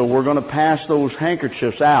we're going to pass those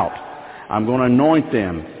handkerchiefs out. I'm going to anoint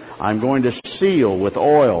them. I'm going to seal with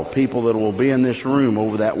oil people that will be in this room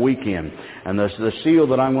over that weekend. And the seal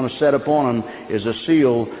that I'm going to set upon them is a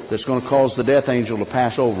seal that's going to cause the death angel to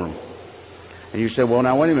pass over them. And you say, well,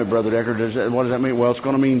 now, wait a minute, Brother Deckard, what does that mean? Well, it's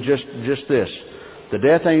going to mean just this. The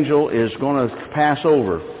death angel is going to pass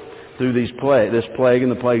over through this plague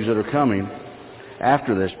and the plagues that are coming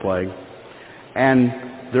after this plague. And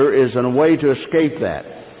there is a way to escape that.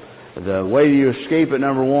 The way you escape it,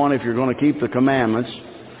 number one, if you're going to keep the commandments,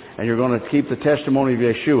 and you're going to keep the testimony of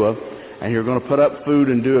Yeshua, and you're going to put up food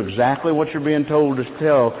and do exactly what you're being told to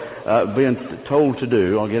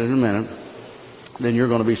do, I'll get it in a minute, then you're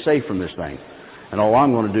going to be safe from this thing. And all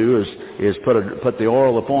I'm going to do is put the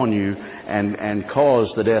oil upon you and cause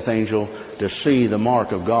the death angel to see the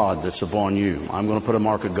mark of God that's upon you. I'm going to put a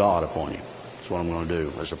mark of God upon you. That's what I'm going to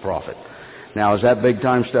do as a prophet. Now, is that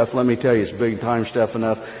big-time stuff? Let me tell you, it's big-time stuff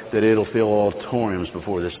enough that it'll fill auditoriums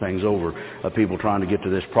before this thing's over of people trying to get to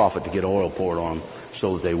this prophet to get oil poured on them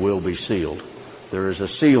so that they will be sealed. There is a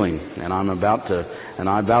sealing, and I'm about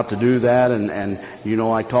to do that, and you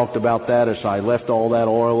know, I talked about that as I left all that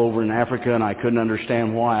oil over in Africa, and I couldn't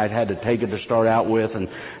understand why I'd had to take it to start out with, and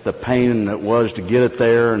the pain that was to get it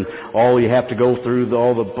there, and all you have to go through,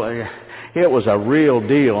 it was a real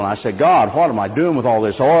deal. And I said, God, what am I doing with all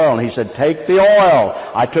this oil? And he said, take the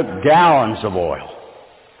oil. I took gallons of oil.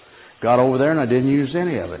 Got over there and I didn't use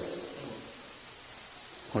any of it.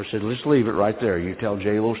 Or I said, let's leave it right there. You tell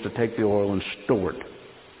J-Los to take the oil and store it.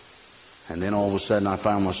 And then all of a sudden I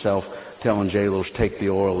found myself telling J-Los, take the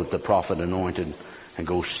oil that the prophet anointed and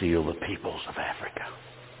go seal the peoples of Africa.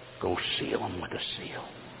 Go seal them with a seal.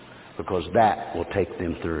 Because that will take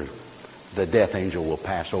them through. The death angel will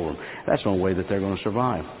pass over them. That's the only way that they're going to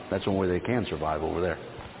survive. That's the only way they can survive over there.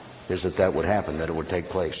 Is that would happen, that it would take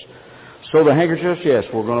place. So the handkerchiefs, yes,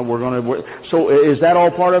 we're going to. So is that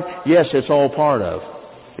all part of? Yes, it's all part of.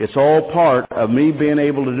 It's all part of me being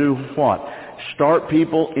able to do what? Start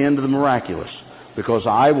people into the miraculous. Because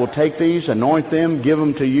I will take these, anoint them, give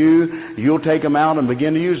them to you. You'll take them out and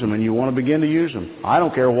begin to use them. And you want to begin to use them. I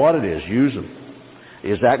don't care what it is. Use them.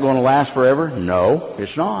 Is that going to last forever? No,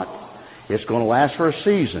 it's not. It's going to last for a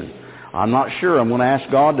season. I'm not sure. I'm going to ask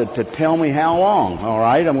God to tell me how long. All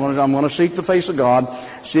right? I'm going to seek the face of God,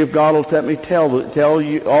 see if God will let me tell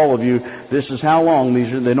you, all of you, this is how long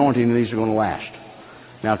the anointing of these are going to last.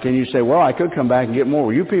 Now, can you say, well, I could come back and get more?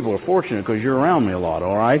 Well, you people are fortunate because you're around me a lot.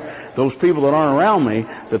 All right? Those people that aren't around me,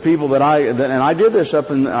 the people and I did this up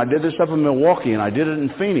in Milwaukee, and I did it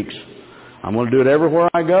in Phoenix. I'm going to do it everywhere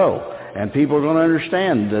I go. And people are going to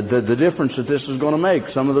understand the difference that this is going to make.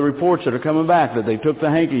 Some of the reports that are coming back, that they took the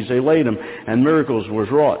hankies, they laid them, and miracles was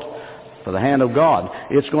wrought for the hand of God.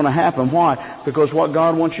 It's going to happen. Why? Because what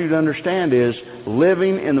God wants you to understand is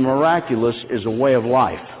living in the miraculous is a way of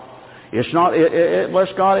life. It's not, bless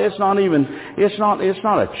God, it's not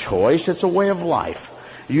a choice. It's a way of life.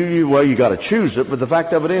 You got to choose it, but the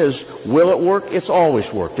fact of it is, will it work? It's always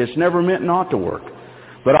worked. It's never meant not to work.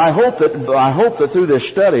 But I hope that through this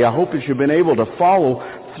study, I hope that you've been able to follow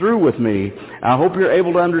through with me. I hope you're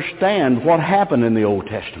able to understand what happened in the Old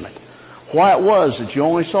Testament. Why it was that you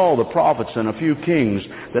only saw the prophets and a few kings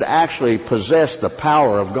that actually possessed the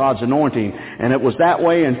power of God's anointing. And it was that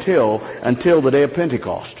way until the day of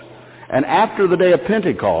Pentecost. And after the day of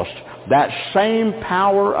Pentecost, that same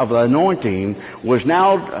power of the anointing was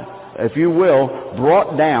now, if you will,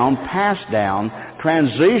 brought down, passed down,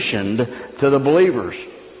 transitioned to the believers.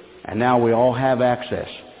 And now we all have access.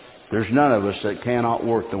 There's none of us that cannot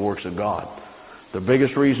work the works of God. The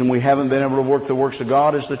biggest reason we haven't been able to work the works of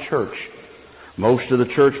God is the church. Most of the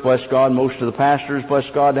church, bless God, most of the pastors, bless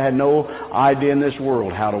God, had no idea in this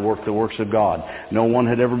world how to work the works of God. No one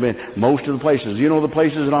had ever been. Most of the places, you know the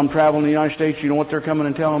places that I'm traveling in the United States, you know what they're coming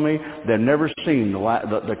and telling me? They've never seen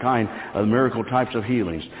the kind of miracle types of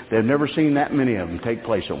healings. They've never seen that many of them take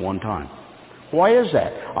place at one time. Why is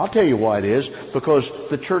that? I'll tell you why it is. Because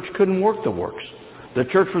the church couldn't work the works. The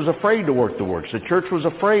church was afraid to work the works. The church was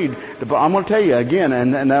afraid to... I'm going to tell you again,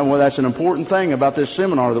 and that's an important thing about this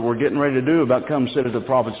seminar that we're getting ready to do about Come Sit at the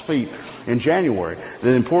Prophet's Feet in January.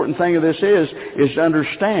 The important thing of this is to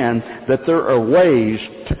understand that there are ways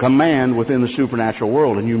to command within the supernatural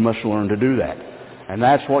world, and you must learn to do that. And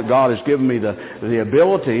that's what God has given me the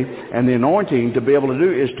ability and the anointing to be able to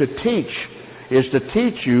do, is to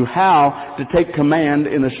teach you how to take command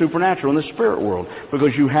in the supernatural, in the spirit world,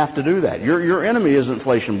 because you have to do that. Your enemy isn't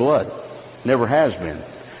flesh and blood. Never has been.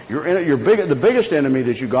 The biggest enemy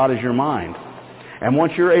that you got is your mind. And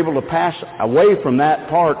once you're able to pass away from that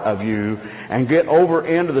part of you and get over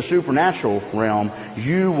into the supernatural realm,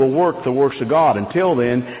 you will work the works of God. Until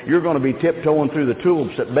then, you're going to be tiptoeing through the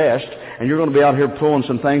tulips at best, and you're going to be out here pulling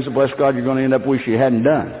some things that, bless God, you're going to end up wishing you hadn't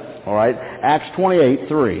done. All right? Acts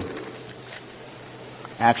 28:3.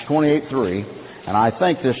 Acts 28:3, and I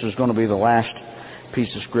think this is going to be the last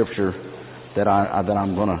piece of scripture that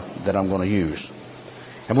I'm going to use.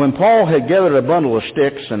 And when Paul had gathered a bundle of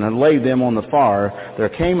sticks and had laid them on the fire, there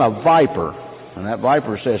came a viper, and that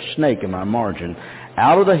viper says snake in my margin,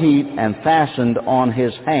 out of the heat and fastened on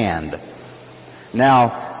his hand.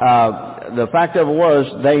 Now, the fact of it was,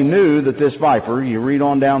 they knew that this viper, you read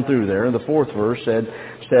on down through there, the 4th verse said,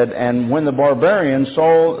 and when the barbarians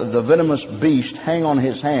saw the venomous beast hang on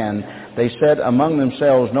his hand, they said among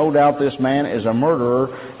themselves, no doubt this man is a murderer,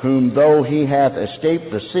 whom though he hath escaped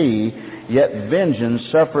the sea, yet vengeance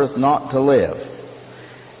suffereth not to live.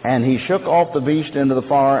 And he shook off the beast into the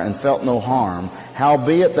fire and felt no harm.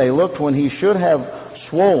 Howbeit they looked when he should have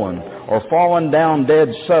swollen or fallen down dead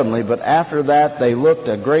suddenly, but after that they looked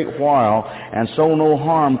a great while, and so no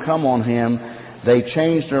harm come on him. They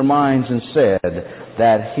changed their minds and said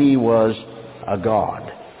that he was a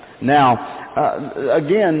god. Now,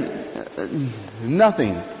 again,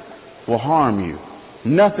 nothing will harm you.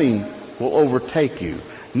 Nothing will overtake you.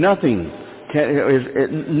 None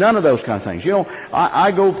of those kind of things. You know,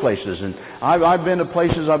 I go places, and I've been to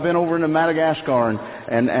places. I've been over into Madagascar,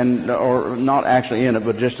 or not actually in it,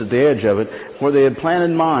 but just at the edge of it, where they had planted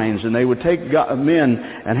mines, and they would take men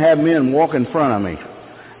and have men walk in front of me.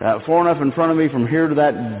 Far enough in front of me from here to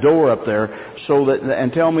that door up there, so that,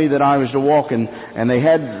 and tell me that I was to walk, and they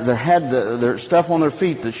had their stuff on their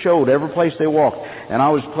feet that showed every place they walked, and I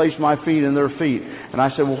was to place my feet in their feet. And I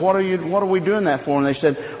said, well, what are we doing that for? And they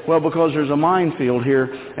said, well, because there's a minefield here,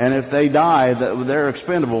 and if they die, they're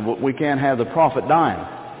expendable, but we can't have the prophet dying.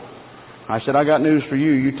 I said, I got news for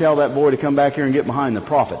you. You tell that boy to come back here and get behind the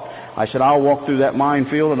prophet. I said, I'll walk through that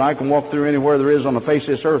minefield, and I can walk through anywhere there is on the face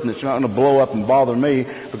of this earth, and it's not going to blow up and bother me,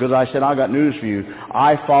 because I said, I got news for you.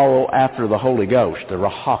 I follow after the Holy Ghost, the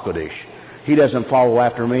Ruach HaKodesh. He doesn't follow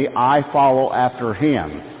after me. I follow after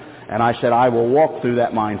him. And I said, I will walk through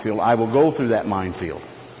that minefield. I will go through that minefield.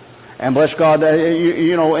 And bless God,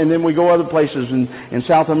 you know, and then we go other places in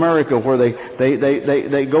South America where they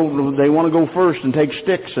want to go first and take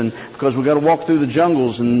sticks, and because we've got to walk through the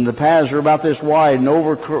jungles, and the paths are about this wide, and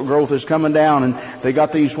overgrowth is coming down, and they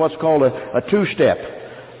got these what's called a two-step.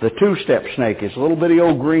 The two-step snake. It's a little bitty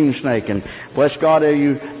old green snake, and bless God,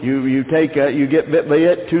 you get bit by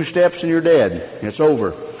it, 2 steps and you're dead. It's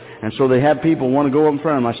over. And so they have people want to go up in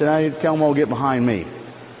front of them. I said, I need to tell them all to get behind me.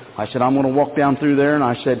 I said, I'm going to walk down through there, and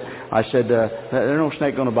I said, there's no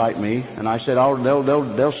snake going to bite me. And I said,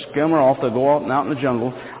 they'll skim her off. They'll go out in the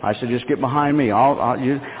jungle. I said, just get behind me.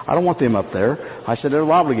 I don't want them up there. I said, they're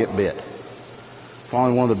liable to get bit.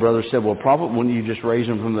 Finally, one of the brothers said, well, prophet, wouldn't you just raise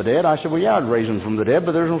them from the dead? I said, well, yeah, I'd raise them from the dead,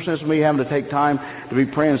 but there's no sense in me having to take time to be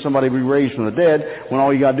praying somebody be raised from the dead when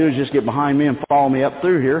all you got to do is just get behind me and follow me up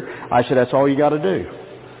through here. I said, that's all you got to do.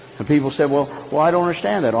 And people said, well, I don't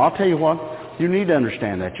understand that. Well, I'll tell you what. You need to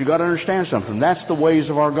understand that. You got to understand something. That's the ways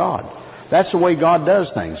of our God. That's the way God does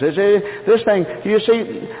things. This thing, you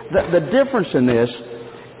see, the difference in this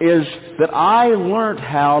is that I learned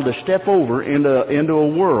how to step over into a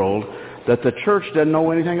world that the church doesn't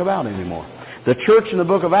know anything about anymore. The church in the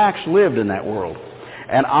book of Acts lived in that world.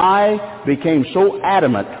 And I became so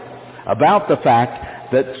adamant about the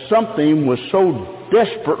fact that something was so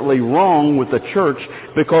desperately wrong with the church,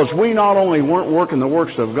 because we not only weren't working the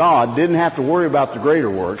works of God, didn't have to worry about the greater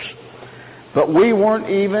works, but we weren't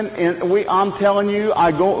even I'm telling you,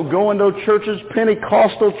 I go into churches,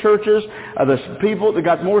 Pentecostal churches, the people that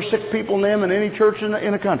got more sick people in them than any church in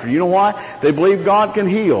the country. You know why? They believe God can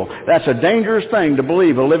heal. That's a dangerous thing, to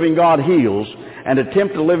believe a living God heals and to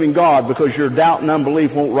tempt a living God, because your doubt and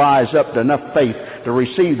unbelief won't rise up to enough faith to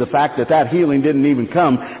receive the fact that healing didn't even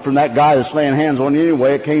come from that guy that's laying hands on you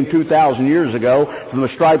anyway. It came 2,000 years ago from the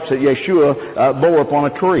stripes that Yeshua bore upon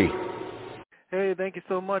a tree. Hey, thank you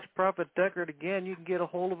so much, Prophet Deckard. Again, you can get a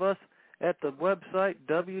hold of us at the website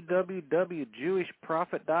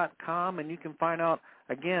www.jewishprophet.com, and you can find out,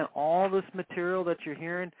 again, all this material that you're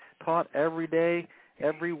hearing taught every day,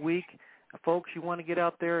 every week. Folks, you want to get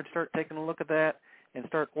out there and start taking a look at that and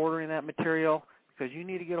start ordering that material, because you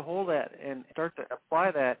need to get a hold of that and start to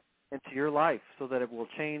apply that into your life so that it will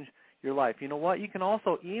change your life. You know what? You can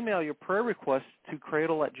also email your prayer requests to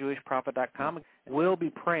cradle@jewishprophet.com, and we'll be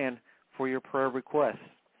praying for your prayer requests.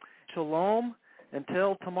 Shalom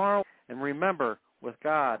until tomorrow, and remember, with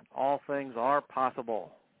God, all things are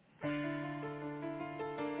possible.